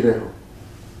नहीं जी रहे हो.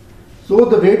 So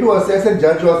the way to assess and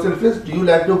judge yourself is, do you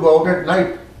like to go out at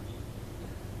night?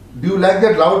 Do you like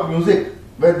that loud music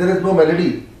where there is no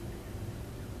melody?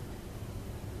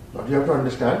 What you have to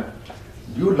understand,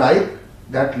 do you like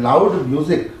that loud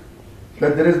music,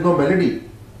 that there is no melody.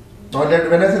 Now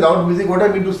when I say loud music, what I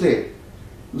mean to say?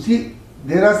 You see,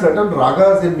 there are certain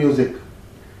ragas in music,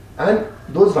 and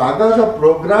those ragas are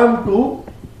programmed to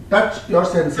touch your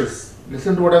senses.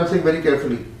 Listen to what I am saying very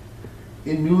carefully.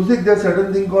 In music, there is a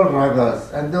certain thing called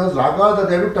ragas, and those ragas are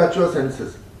there to touch your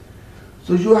senses.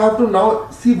 So you have to now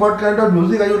see what kind of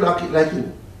music are you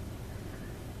liking.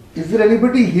 Is there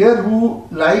anybody here who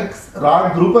likes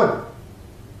Rag Drupad?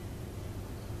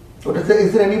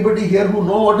 Is there anybody here who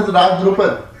knows what is Rag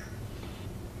Drupad?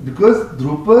 Because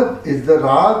Drupad is the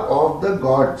Rag of the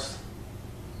gods.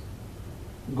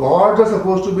 Gods are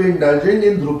supposed to be indulging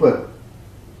in Drupad.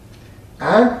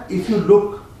 And if you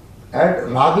look at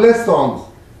ragless songs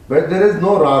where there is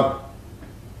no Rag,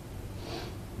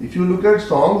 if you look at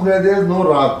songs where there is no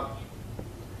Rag,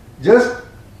 just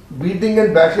beating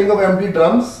and bashing of empty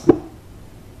drums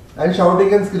and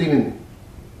shouting and screaming.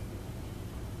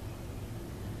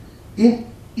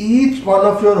 In each one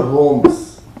of your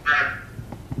homes,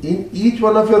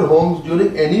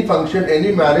 during any function,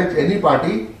 any marriage, any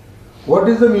party, what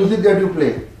is the music that you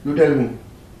play? You tell me.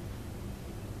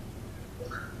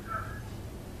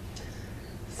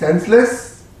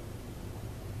 Senseless,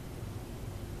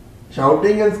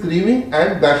 shouting and screaming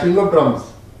and bashing of drums.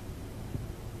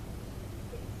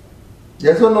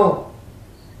 Yes or no?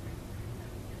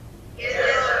 Yes,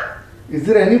 sir. Is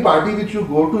there any party which you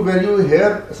go to where you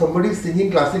hear somebody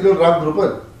singing classical Rag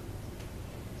Drupad?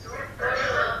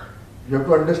 You have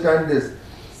to understand this.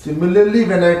 Similarly,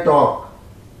 when I talk,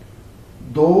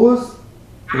 those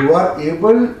who are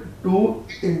able to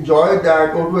enjoy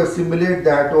that or to assimilate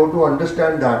that or to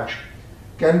understand that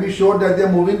can be sure that they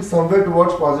are moving somewhere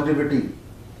towards positivity.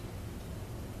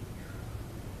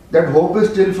 That hope is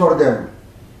still for them.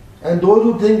 And those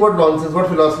who think what nonsense, what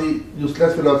philosophy,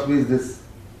 useless philosophy is this,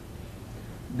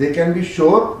 they can be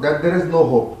sure that there is no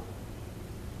hope.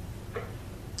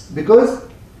 Because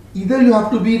either you have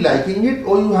to be liking it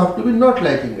or you have to be not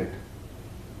liking it.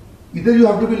 Either you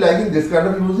have to be liking this kind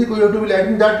of music or you have to be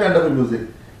liking that kind of music.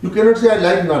 You cannot say I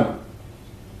like none.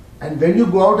 And when you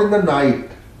go out in the night,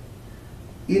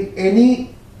 in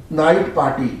any night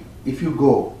party, if you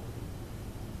go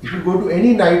to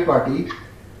any night party,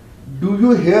 do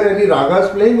you hear any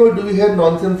ragas playing or do you hear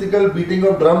nonsensical beating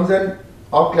of drums and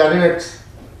of clarinets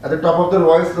at the top of their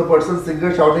voice, the person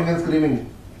singer shouting and screaming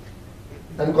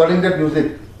and calling that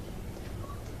music?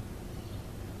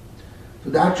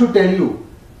 So that should tell you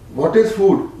what is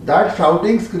food. That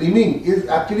shouting, screaming is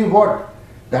actually what?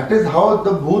 That is how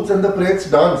the bhoots and the prets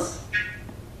dance.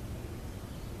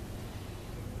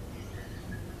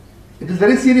 It is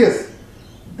very serious.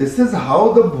 This is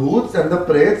how the bhoots and the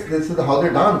prets, this is how they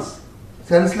dance.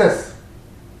 Senseless,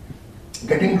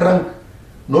 getting drunk,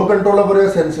 no control over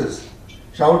your senses,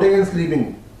 shouting and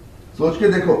screaming. सोच के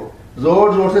देखो,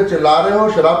 जोर जोर से चिल्ला रहे हो,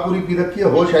 शराब पूरी पी रखी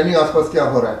है, होश है नहीं आसपास क्या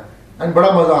हो रहा है, and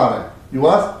बड़ा मजा आ रहा है. You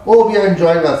ask, oh, we are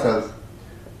enjoying ourselves.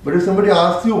 But if somebody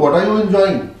asks you, what are you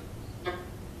enjoying?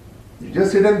 You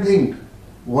just sit and think,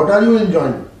 what are you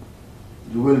enjoying?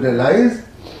 You will realize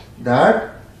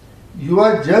that you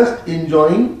are just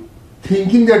enjoying,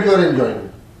 thinking that you are enjoying.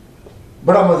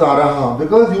 बड़ा मजा आ रहा है,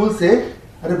 because you will say,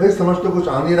 अरे भाई समझ तो कुछ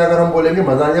आ नहीं रहा, अगर हम बोलेंगे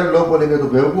मजा नहीं आ रहा, लोग बोलेंगे तो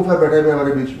बेवकूफ है बैठे हुए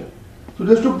हमारे बीच में. So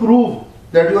just to prove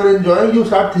that you are enjoying, you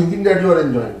start thinking that you are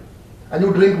enjoying, and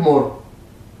you drink more.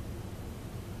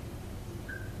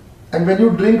 And when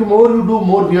you drink more, you do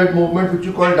more weird movements which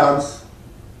you call dance.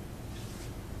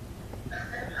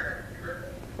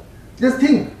 Just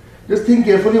think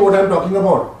carefully what I am talking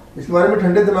about. इसके बारे में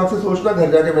ठंडे दिमाग से सोचना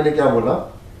घर जाके मैंने क्या बोला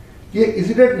कि is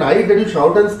it at night that you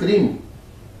shout and scream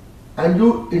and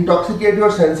you intoxicate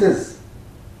your senses?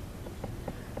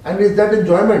 And is that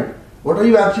enjoyment? What are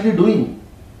you actually doing?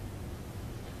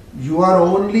 You are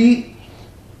only,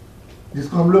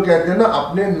 जिसको हम लोग कहते हैं ना,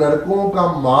 अपने नरकों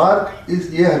का मार्ग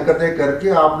इस ये हरकतें करके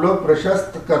आप लोग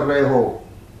प्रशस्त कर रहे हो.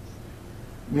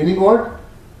 Meaning what?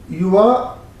 You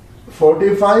are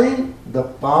fortifying the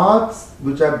paths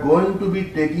which are going to be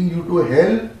taking you to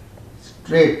hell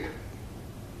straight.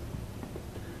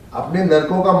 अपने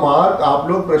नरकों का मार्ग आप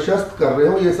लोग प्रशस्त कर रहे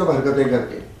हो ये सब हरकतें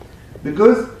करके.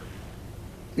 Because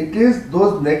it is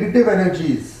those negative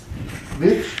energies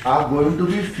which are going to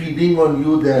be feeding on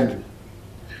you then.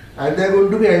 And they are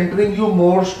going to be entering you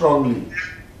more strongly.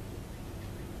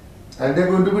 And they are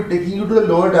going to be taking you to the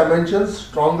lower dimensions,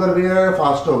 stronger way or a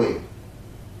faster way.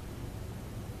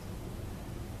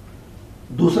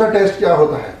 दूसरा test क्या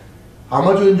होता है? How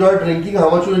much you enjoy drinking, how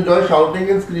much you enjoy shouting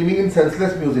and screaming in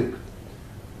senseless music.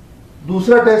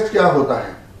 दूसरा test क्या होता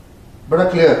है? बड़ा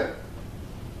clear.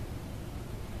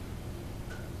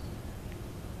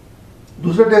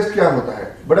 दूसरा टेस्ट क्या होता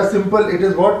है? But a simple, it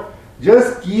is what?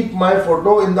 Just keep my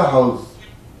photo in the house.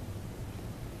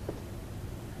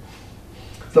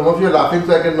 Some of you are laughing,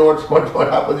 so I can know what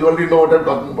happens. You already know what I'm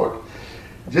talking about.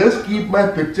 Just keep my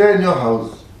picture in your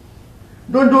house.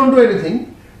 Don't do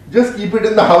anything. Just keep it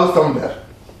in the house somewhere.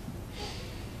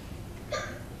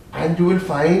 And you will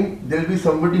find there will be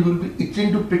somebody who will be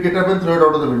itching to pick it up and throw it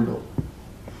out of the window.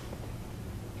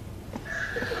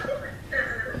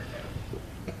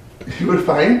 You will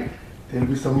find there will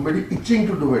be somebody itching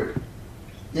to do it.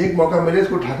 एक मौका मिले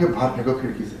इसको उठा के बाहर फेंको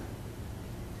खिड़की से.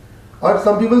 Or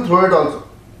some people throw it also.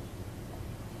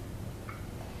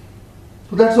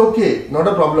 So that's okay, not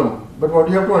a problem. But what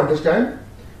you have to understand,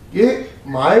 that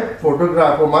my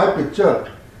photograph or my picture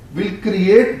will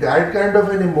create that kind of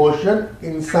an emotion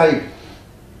inside.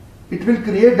 It will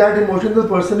create that emotion. The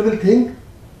person will think,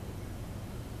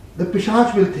 the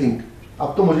Pishach will think,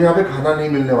 अब तो मुझे यहाँ पे खाना नहीं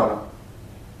मिलने वाला.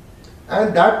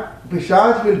 And that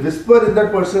Pishach will whisper in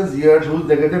that person's ears, who's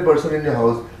negative person in your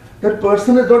house. That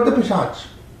person is not the Pishach.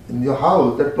 In your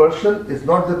house, that person is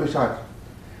not the Pishach.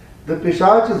 The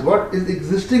Pishach is what is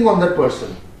existing on that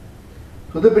person.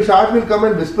 So the Pishach will come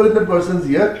and whisper in that person's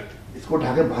ear, इसको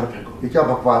उठा के बाहर फेंको. ये क्या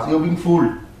बकवास? You're being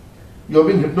fooled. You're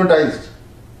being hypnotized.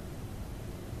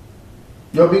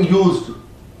 You're being used.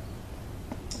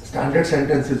 Standard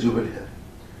sentences you will hear.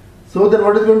 So then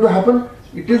what is going to happen?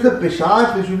 It is the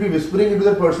Pishach which will be whispering into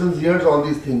the person's ears all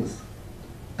these things.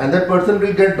 And that person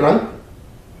will get drunk.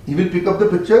 He will pick up the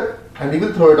picture and he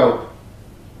will throw it out.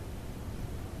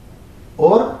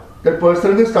 Or that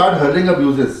person will start hurling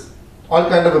abuses. All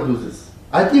kind of abuses.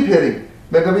 I keep hearing.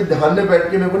 मैं कभी ध्यान में बैठ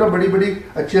के मेरे को ना बड़ी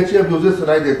अच्छी abuses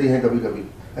सुनाई देती हैं कभी.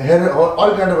 I hear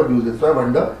all kind of abuses. So I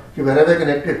wonder कि where are they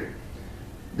connected?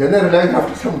 Then I realize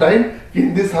after some time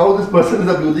in this house this person is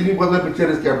abusing me because my picture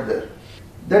is kept there.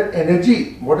 That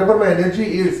energy, whatever my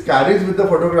energy is, carries with the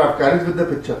photograph, carries with the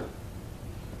picture.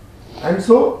 And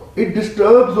so it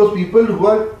disturbs those people who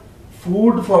are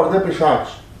food for the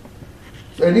Pishach.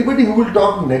 So anybody who will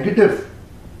talk negative,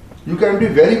 you can be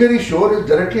very sure is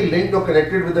directly linked or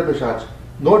connected with the Pishach.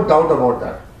 No doubt about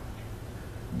that.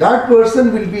 That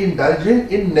person will be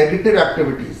indulging in negative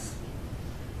activities.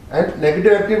 And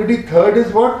negative activity third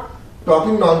is what?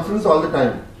 Talking nonsense all the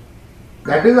time.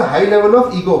 That is a high level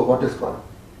of ego, what is called.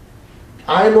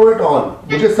 I know it all.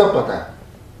 मुझे सब पता है.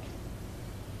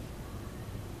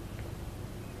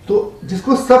 तो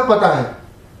जिसको सब पता है,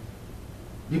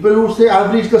 people who say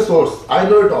I've reached the source, I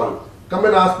know it all. Come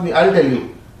and ask me, I'll tell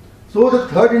you. So the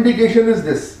third indication is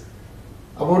this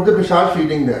about the Pishach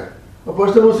feeding there. A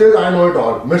person who says I know it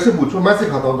all. मेरे से पूछो, मैं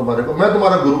सिखाता हूँ तुम्हारे को, मैं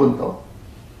तुम्हारा गुरु बनता हूँ.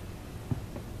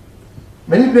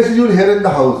 Many places you will hear in the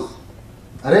house.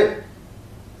 अरे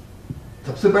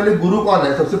सबसे पहले गुरु कौन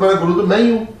है? सबसे पहले गुरु तो मैं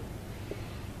ही हूँ.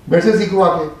 मेरे से सीखो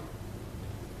आके.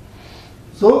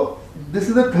 So this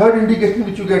is the third indication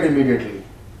which you get immediately.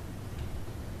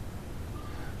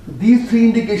 These three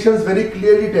indications very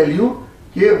clearly tell you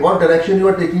कि what direction you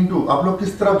are taking to. आप लोग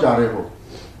किस तरफ जा रहे हो.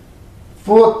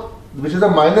 Fourth, which is a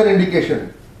minor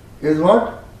indication, is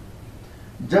what?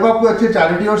 जब आप कोई अच्छे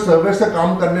चैरिटी और सर्विस से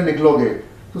काम करने निकलोगे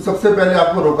तो सबसे पहले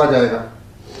आपको रोका जाएगा.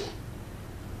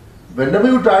 Whenever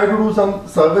you try to do some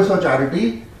service or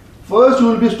charity, first you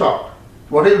will be stopped.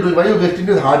 What are you doing? Why are you wasting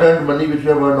this hard-earned money which we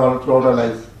have earned all throughout our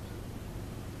lives?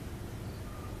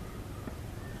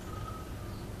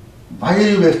 Why are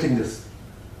you wasting this?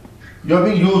 You are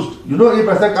being used. You know ये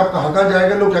पैसा कब कहाँ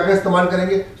जाएगा, लोग क्या इस्तेमाल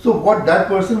करेंगे? So what that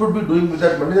person would be doing with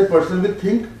that money, that person will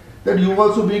think that you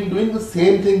also being doing the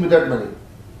same thing with that money.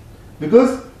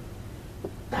 Because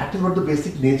that is what the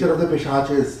basic nature of the Pishach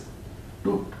is.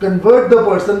 To convert the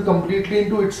person completely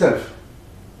into itself.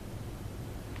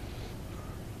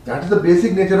 That is the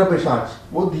basic nature of Pishach.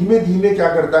 वो धीमे धीमे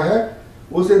क्या करता है,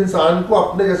 उस इंसान को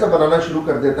अपने जैसा बनाना शुरू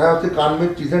कर देता है, उसके कान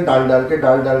में चीजें डाल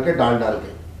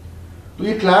के. तो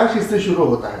ये क्लैश इससे शुरू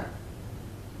होता है.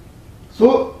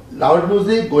 So loud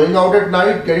music, going out at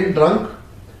night, getting drunk,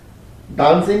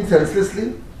 dancing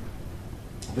senselessly,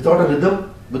 without a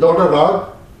rhythm, without a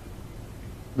rag,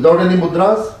 without any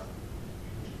mudras,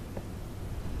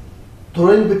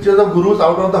 throwing pictures of gurus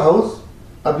out of the house,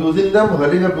 abusing them,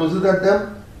 hurling abuses at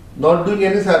them, not doing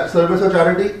any service or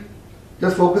charity,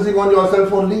 just focusing on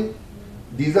yourself only.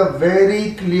 These are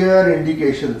very clear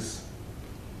indications.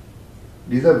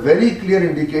 These are very clear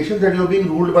indications that you are being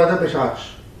ruled by the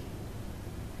Pishach.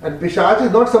 And Pishach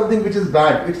is not something which is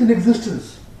bad, it's in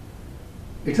existence.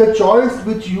 It's a choice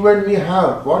which you and me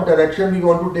have, what direction we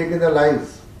want to take in our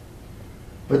lives.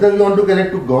 Whether we want to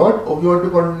connect to God or we want to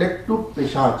connect to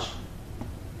Pishach.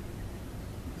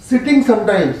 Sitting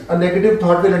sometimes, a negative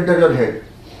thought will enter your head.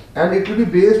 And it will be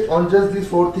based on just these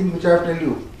four things which I have told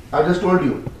you. I just told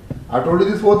you. I told you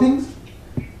these 4 things.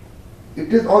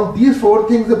 It is on these 4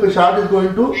 things the Pishach is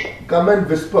going to come and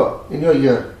whisper in your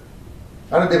ear.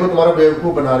 अरे देखो तुम्हारा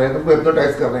बेवकूफ बना रहे हैं, तुमको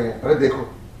hypnotize कर रहे हैं, अरे देखो.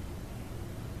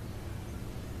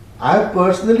 I have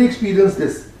personally experienced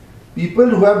this. People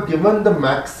who have given the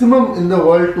maximum in the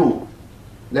world too.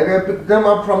 Like I picked them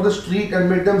up from the street and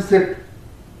made them sit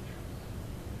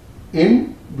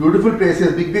in beautiful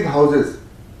places, big, big houses.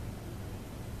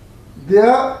 They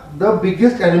are the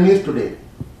biggest enemies today.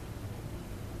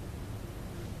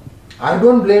 I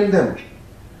don't blame them.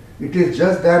 It is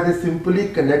just that they simply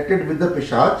connected with the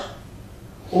Pishach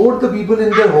or the people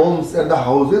in their homes and the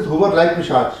houses who were like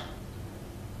Pishach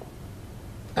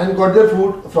and got their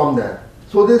food from there.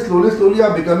 So they slowly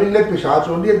are becoming like Pishach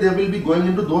only, and they will be going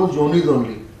into those yonis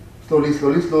only.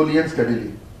 Slowly and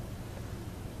steadily.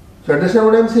 So understand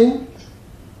what I am saying?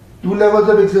 2 levels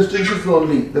of existence is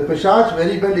only. The Pishach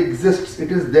very well exists.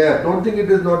 It is there. Don't think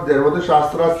it is not there. What the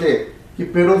Shastra say कि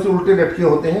पेड़ों से उल्टे लटके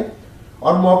होते हैं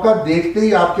और मौका देखते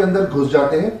ही आपके अंदर घुस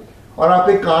जाते हैं और आप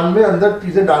एक कान में अंदर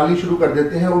चीजें डालनी शुरू कर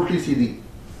देते हैं उल्टी सीधी.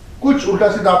 कुछ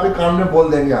उल्टा सीधा आप एक कान में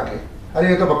बोल देंगे आके, अरे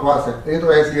ये तो बकवास है, ये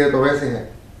तो ऐसी है, तो वैसे है.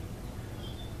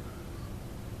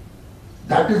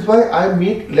 That is why I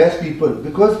meet less people,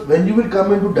 because when you will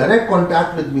come into direct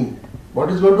contact with me, what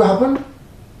is going to happen?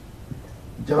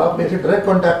 जब आप मेरे से direct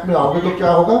contact में आओगे तो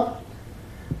क्या होगा?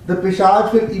 The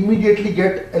Pishach will immediately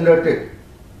get alerted.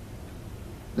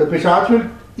 The Pishach will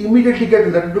immediately get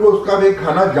alerted because उसका भी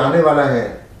खाना जाने वाला है.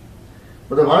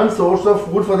 But the one source of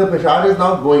food for the Pishach is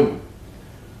now going.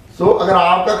 So अगर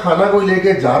आपका खाना कोई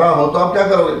लेके जा रहा हो तो आप क्या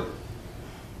करोगे?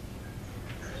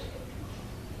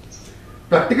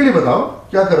 प्रैक्टिकली बताओ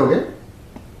क्या करोगे?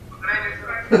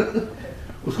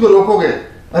 उसको रोकोगे,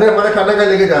 अरे हमारा खाना क्या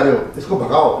लेके जा रहे हो, इसको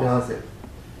भगाओ यहाँ से,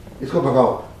 इसको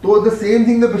भगाओ. तो the same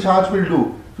thing the Pishach will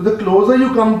do. So the closer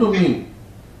you come to me,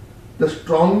 the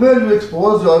stronger you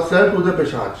expose yourself to the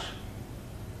Pishach.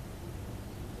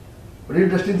 Very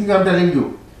interesting thing I am telling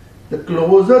you. The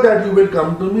closer that you will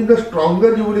come to me, the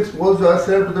stronger you will expose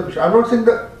yourself to the Pishach. I am not saying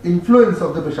the influence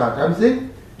of the Pishach. I am saying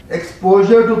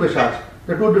exposure to Pishach.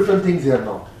 There are 2 different things here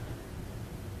now.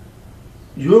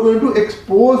 You are going to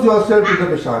expose yourself to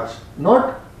the Pishach,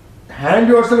 not hand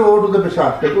yourself over to the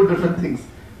Pishach. There are 2 different things.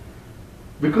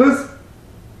 Because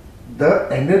the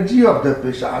energy of the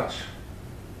Pishach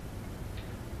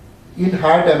in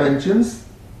higher dimensions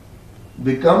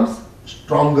becomes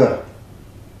stronger.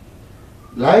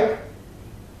 Like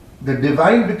the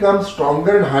divine becomes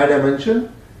stronger in higher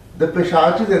dimension, the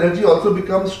Pishach's energy also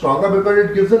becomes stronger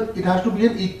because it has to be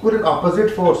an equal and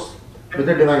opposite force with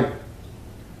the divine.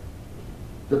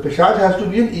 The Pishach has to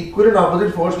be an equal and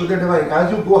opposite force with the divine.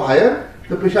 As you go higher,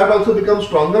 the Pishach also becomes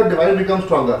stronger, divine becomes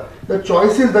stronger. The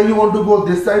choice is whether you want to go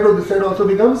this side or this side also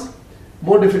becomes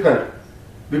more difficult.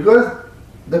 Because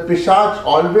the Pishach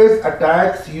always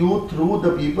attacks you through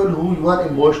the people who you are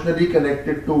emotionally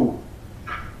connected to.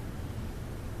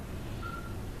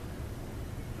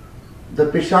 The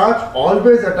Pishach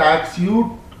always attacks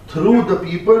you through the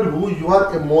people who you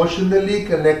are emotionally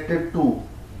connected to.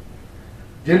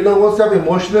 जिन लोगों से आप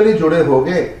emotionally जुड़े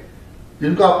होगे,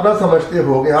 जिनको अपना समझते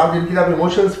होगे, आप जिनके आप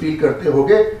इमोशंस फील करते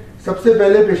होगे, सबसे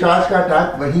पहले पिशाच का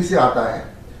अटैक वहीं से आता है.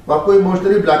 वो आपको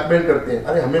इमोशनली ब्लैकमेल करते हैं.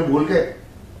 अरे हमें भूल गए,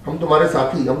 हम तुम्हारे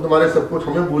साथी, हम तुम्हारे सब कुछ,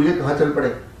 हमें भूल गए, कहाँ चल पड़े.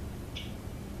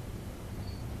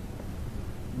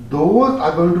 Those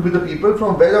are going to be the people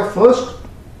from where the first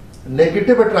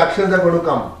negative attractions are going to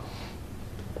come.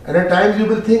 And at times you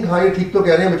will think, हाँ ये ठीक तो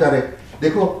कह रहे हैं बेचारे,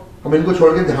 देखो हम इनको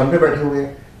छोड़ के ध्यान पे बैठे हुए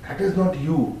हैं. That is not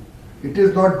you. It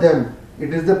is not them.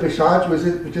 It is the Pishach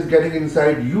which is getting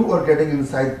inside you or getting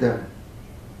inside them.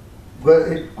 Well,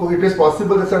 it is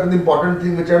possible that certain important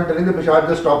thing which I am telling the Pishach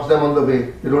just stops them on the way.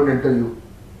 They don't enter you.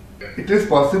 It is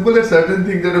possible that certain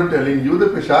things that I am telling you, the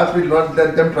Pishach will not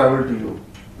let them travel to you.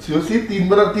 So you see, 3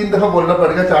 दफा बोलना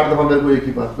पड़ेगा, 4 दफा मेरे को एक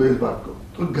ही बात को, इस बात को.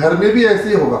 तो घर में भी ऐसे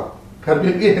ही होगा, घर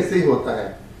में भी ऐसे ही होता है.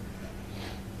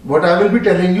 What I will be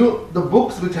telling you, the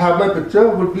books which have my picture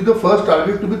would be the first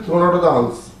target to be thrown out of the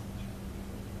house.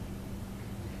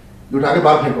 You उठा के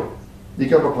बाहर फेंको, ये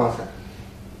क्या बकवास है.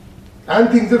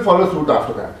 And things will follow suit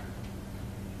after that.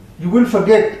 You will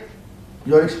forget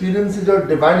your experiences, your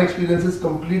divine experiences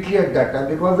completely at that time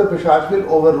because the Pishach will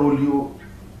overrule you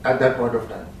at that point of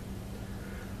time.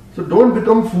 So don't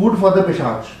become food for the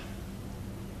Pishach.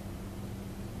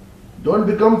 Don't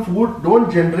become food,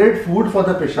 don't generate food for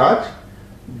the Pishach.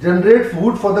 Generate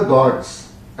food for the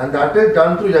gods, and that is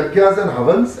done through yajnas and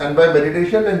havans and by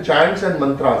meditation and chants and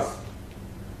mantras.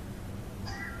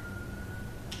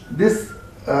 These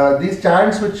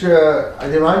chants which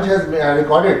Devansh has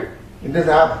recorded in this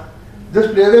app,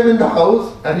 Just play them in the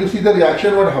house and you see the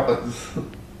reaction what happens.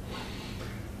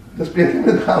 Just play them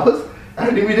in the house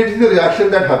and immediately the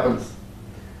reaction that happens.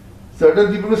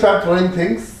 Certain people will start throwing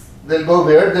things, they'll go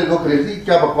weird, they'll go crazy,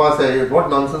 kya bakwas hai, what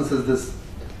nonsense is this?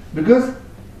 Because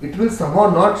it will somehow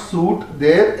not suit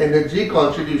their energy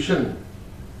constitution.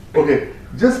 Okay,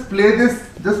 just play this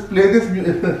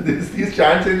these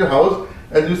chants in your house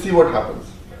and you see what happens.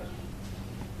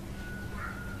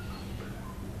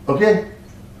 Okay?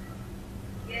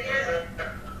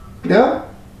 Clear?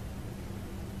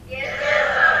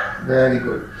 Yes. Very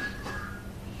good.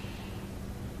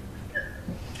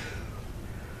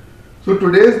 So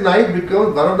today's night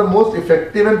becomes one of the most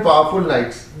effective and powerful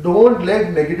nights. Don't let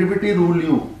negativity rule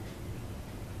you.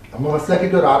 अमावस्या की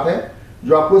जो रात है,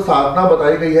 जो आपको साधना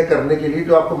बताई गई है करने के लिए,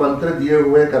 जो आपको मंत्र दिए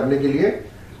हुए हैं करने के लिए,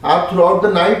 आप थ्रू आउट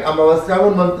द नाइट अमावस्या में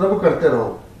उन मंत्रों को करते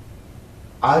रहो.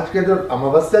 आज के जो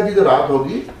अमावस्या की जो रात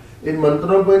होगी, इन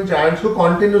मंत्रों को, इन चैंट्स को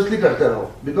कॉन्टिन्यूसली करते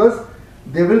रहो, because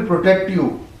they will protect you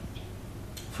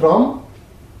from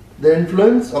the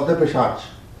influence of the पिशाच,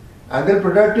 and they'll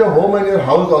protect your home and your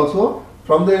house also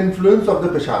from the influence of the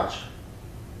Pishach.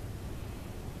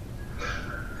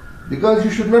 Because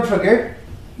you should not forget,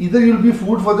 either you will be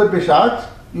food for the Pishach,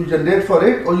 you generate for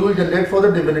it, or you will generate for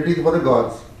the divinities, for the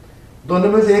gods.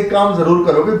 दोनों में से एक काम जरूर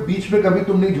करोगे, बीच में कभी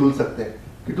तुम नहीं झूल सकते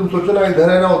कि तुम सोचो ना इधर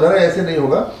है ना उधर है, ऐसे नहीं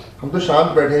होगा. हम तो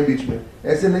शांत बैठे हैं बीच में,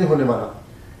 ऐसे नहीं होने वाला.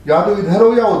 या तो इधर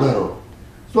हो या उधर हो.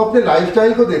 सो अपने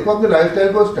लाइफस्टाइल को देखो, अपने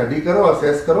लाइफस्टाइल को स्टडी करो,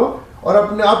 असेस करो और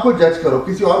अपने आप को जज करो.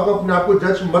 किसी और को अपने आप को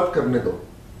जज मत करने दो.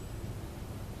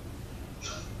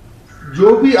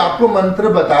 जो भी आपको मंत्र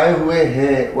बताए हुए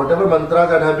हैं, whatever mantras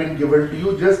that have been given to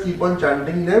you, just keep on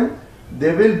chanting them.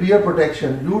 They will be a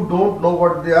protection. You don't know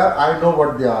what they are, I know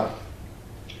what they are.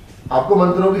 आपको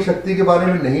मंत्रों की शक्ति के बारे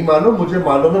में नहीं मालूम, मुझे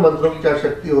मालूम है मंत्रों की क्या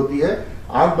शक्ति होती है.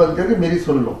 आंख बंद करके मेरी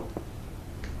सुन लो.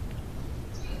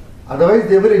 Otherwise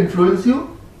they will influence you,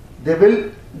 they will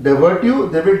divert you,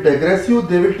 they will digress you,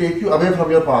 they will take you away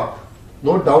from your path.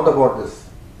 No doubt about this.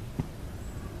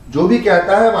 जो भी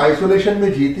कहता है हम आइसोलेशन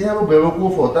में जीते हैं वो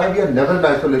बेवकूफ होता है. We are never in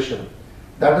isolation.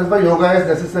 That is why yoga is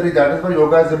necessary. That is why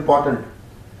yoga is important.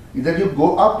 Either you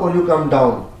go up or you come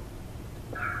down.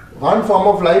 One form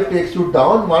of life takes you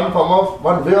down, one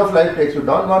way of life takes you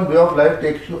down, one way of life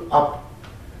takes you up.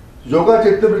 Yoga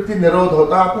चित्तवृत्ति निरोध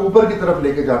होता है, आपको ऊपर की तरफ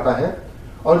लेके जाता है.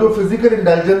 और जो फिजिकल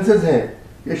इंटेलिजेंसेस हैं,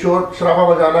 ये शराबा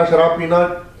बजाना, शराब पीना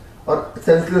और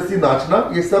सेंसलेसली नाचना,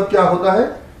 ये सब क्या होता है,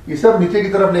 ये सब नीचे की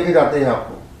तरफ लेके जाते हैं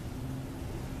आपको.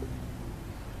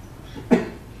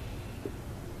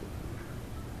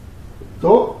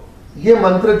 तो ये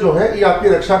मंत्र जो है ये आपकी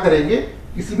रक्षा करेंगे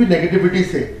किसी भी नेगेटिविटी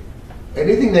से.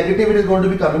 Anything negative is going to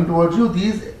be coming towards you,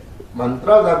 these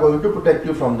mantras are going to protect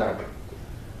you from that.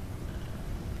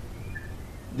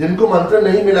 जिनको मंत्र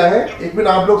नहीं मिला है, एक मिनट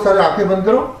आप लोग सारे आंखें बंद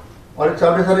करो और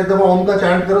सारे सारे एक दफा ओम का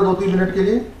चैंट करो 2-3 मिनट के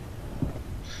लिए.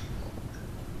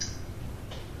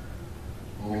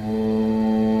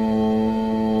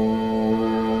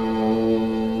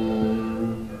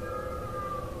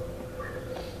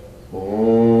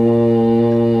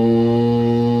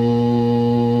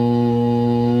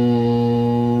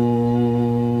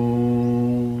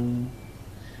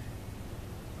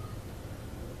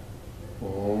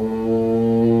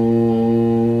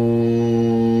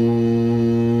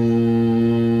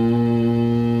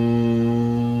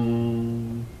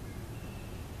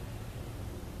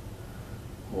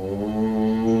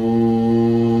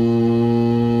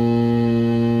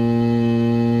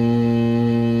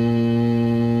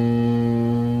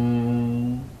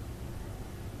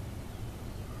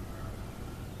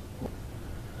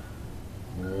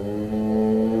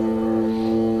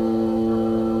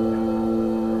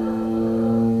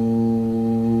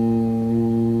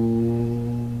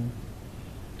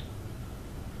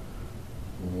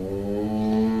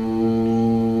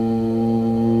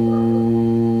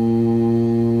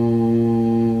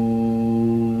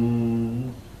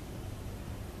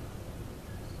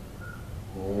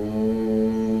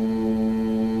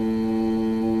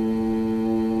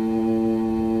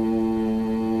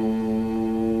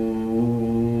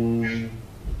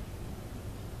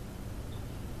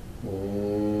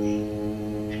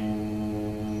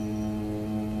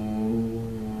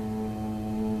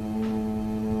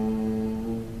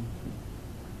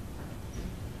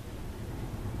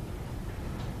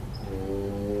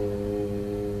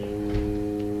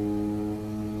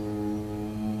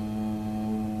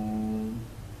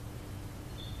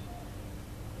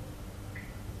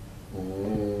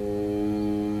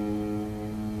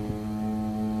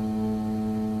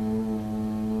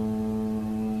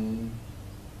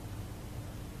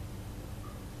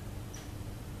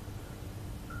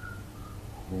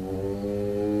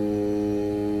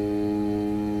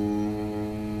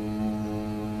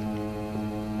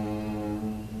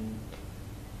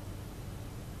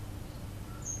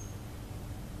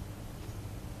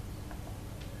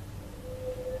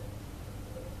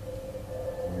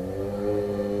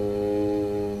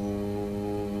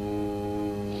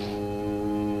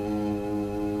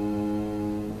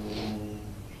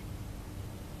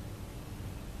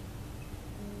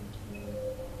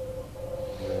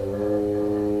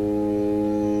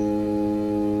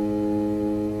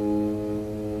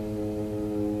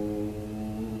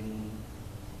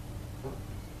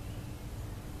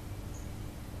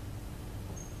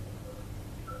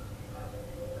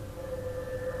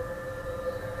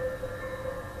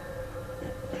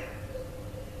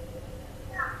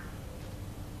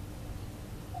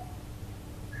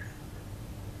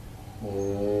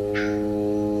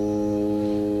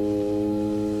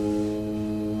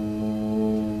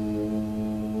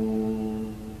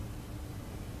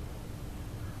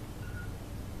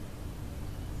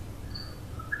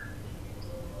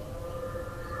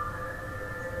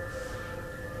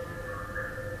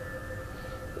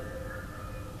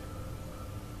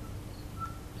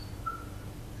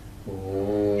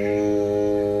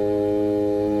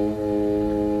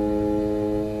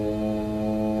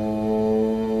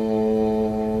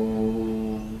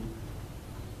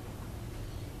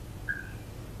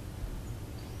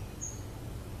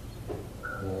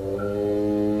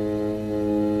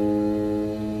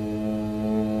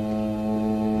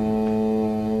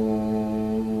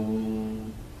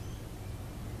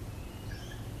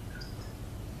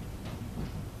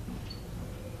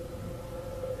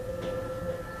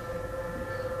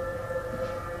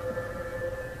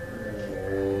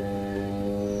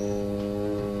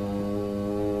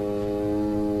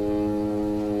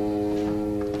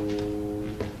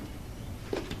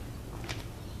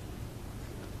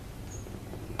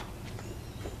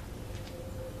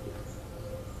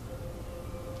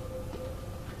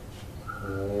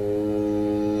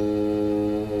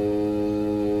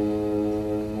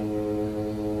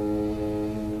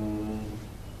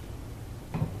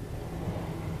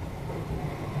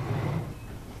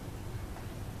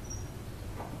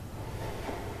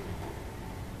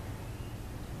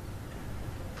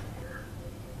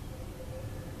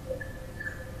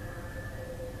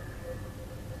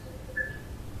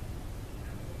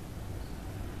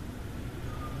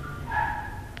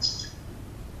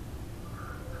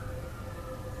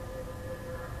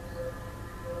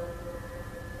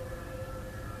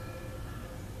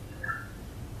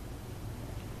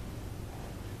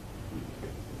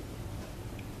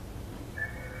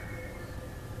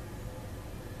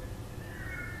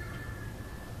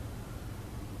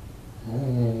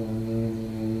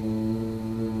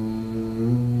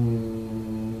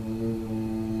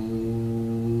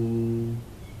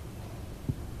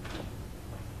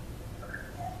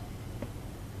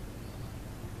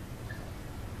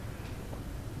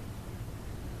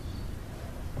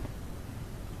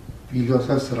 Feel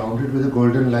yourself surrounded with a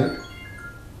golden light.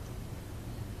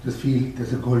 Just feel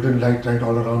there's a golden light right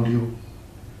all around you.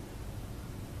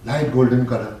 Light golden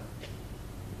color.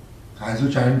 As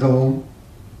you chant the Om,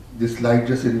 this light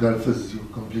just engulfs you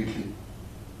completely.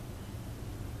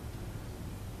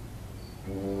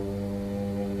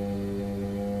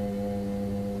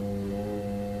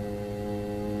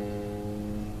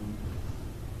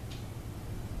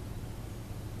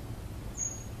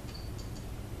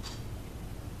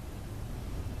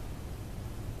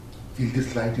 Feel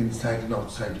this light inside and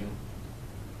outside you.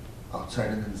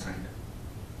 Outside and inside.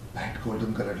 Light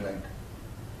golden colored light.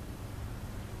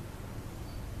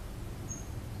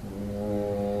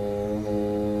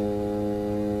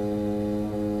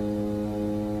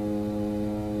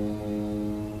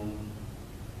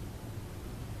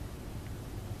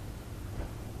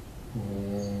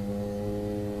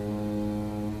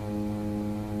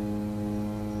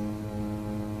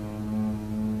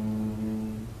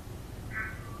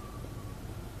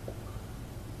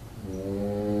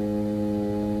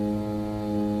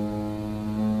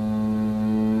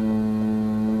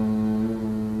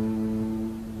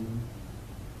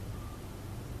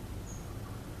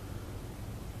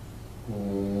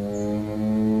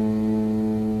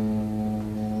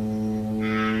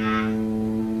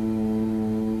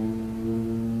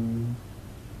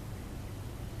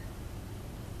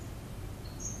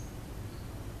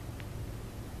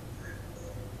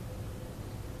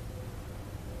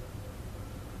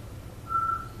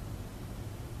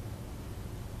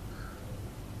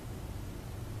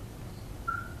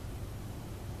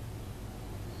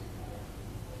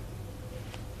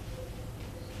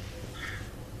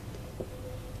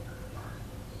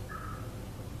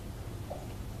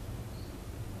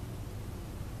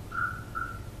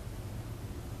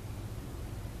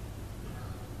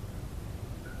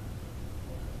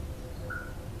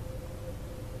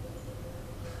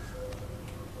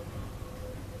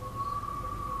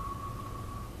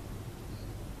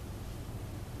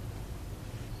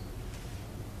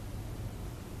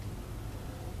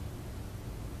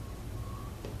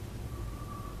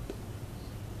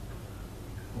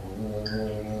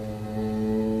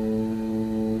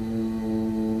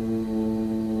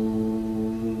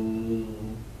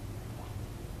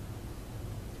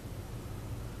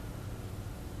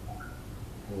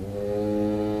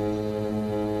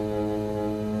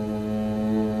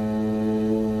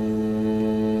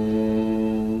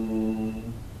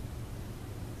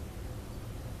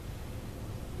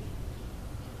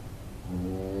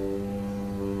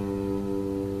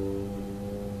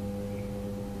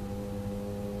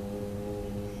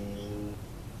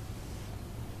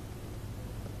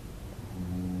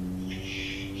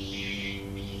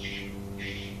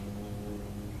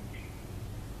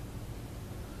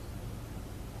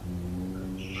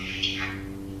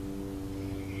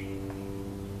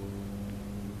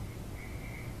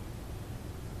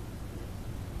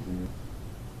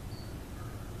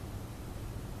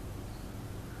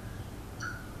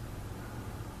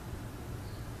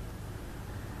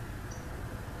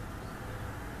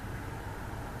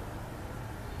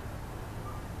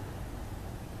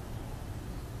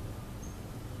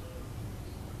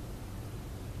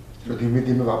 चलो धीमे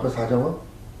धीमे वापस आ जाओ.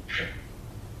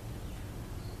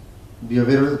 Be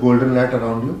aware of this golden light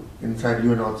around you, inside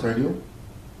you and outside you.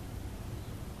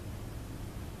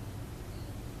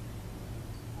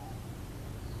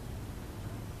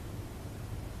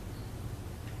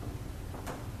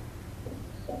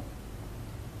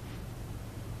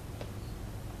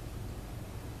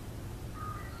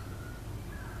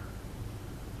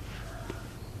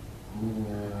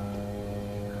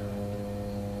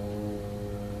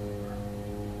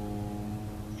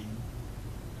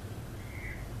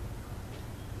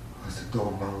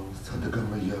 Asito-mang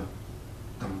sadgamaya,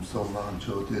 tamso-mang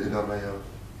jyotirgamaya,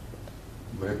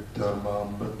 mrityamang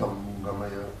mritam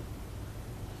gamaya.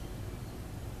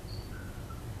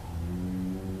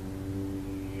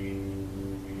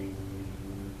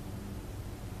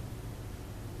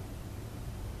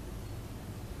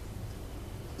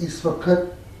 इस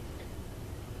वक्त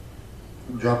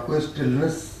जो आपको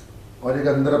stillness और एक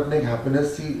अंदर अपने एक happiness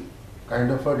C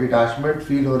kind of a detachment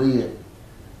feel हो रही है,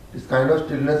 this kind of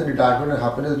stillness and detachment and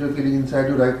happiness you're feeling inside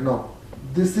you right now,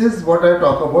 this is what I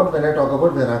talk about when I talk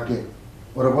about vairagya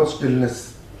or about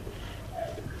stillness.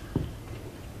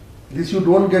 This you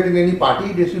don't get in any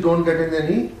party, this you don't get in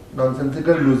any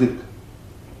nonsensical music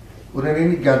or in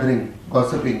any gathering,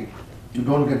 gossiping. You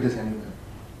don't get this anywhere.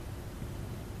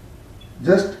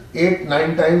 Just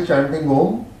 8-9 times chanting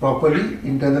Om properly,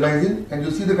 internalizing, and you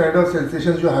see the kind of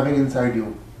sensations you're having inside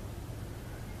you.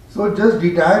 So just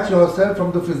detach yourself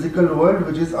from the physical world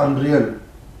which is unreal.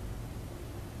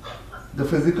 The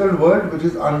physical world which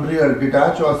is unreal,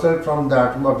 detach yourself from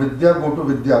that. From avidya, go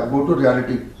to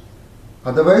reality.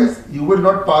 Otherwise, you will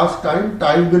not pass time,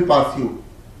 time will pass you.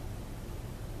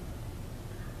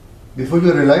 Before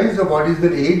you realize your bodies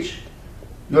will age,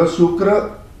 your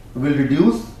shukra will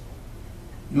reduce,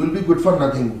 you will be good for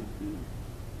nothing.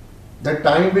 That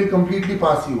time will completely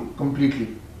pass you,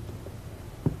 completely.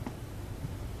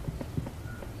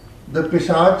 The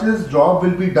Pishach's job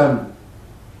will be done.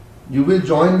 You will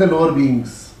join the lower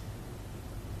beings.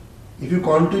 If you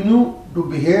continue to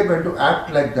behave and to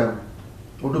act like them,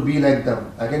 or to be like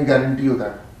them, I can guarantee you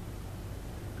that.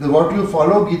 Because what you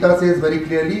follow, Gita says very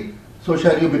clearly, so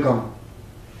shall you become.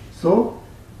 So,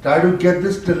 try to get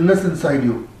this stillness inside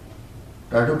you.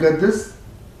 Try to get this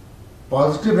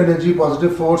positive energy,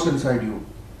 positive force inside you.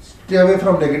 Stay away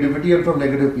from negativity and from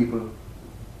negative people.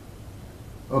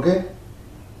 Okay?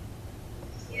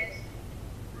 Yes.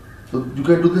 So you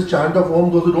can do this chant of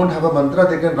Om. Those who don't have a mantra,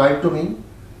 they can write to me.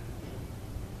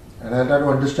 And I'll try to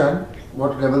understand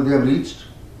what level they have reached.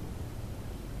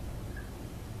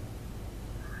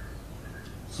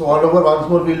 So all over once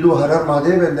more we'll do Har Har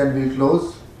Mahadev and then we'll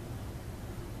close.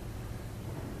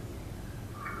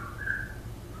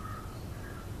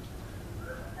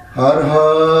 Har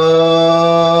Har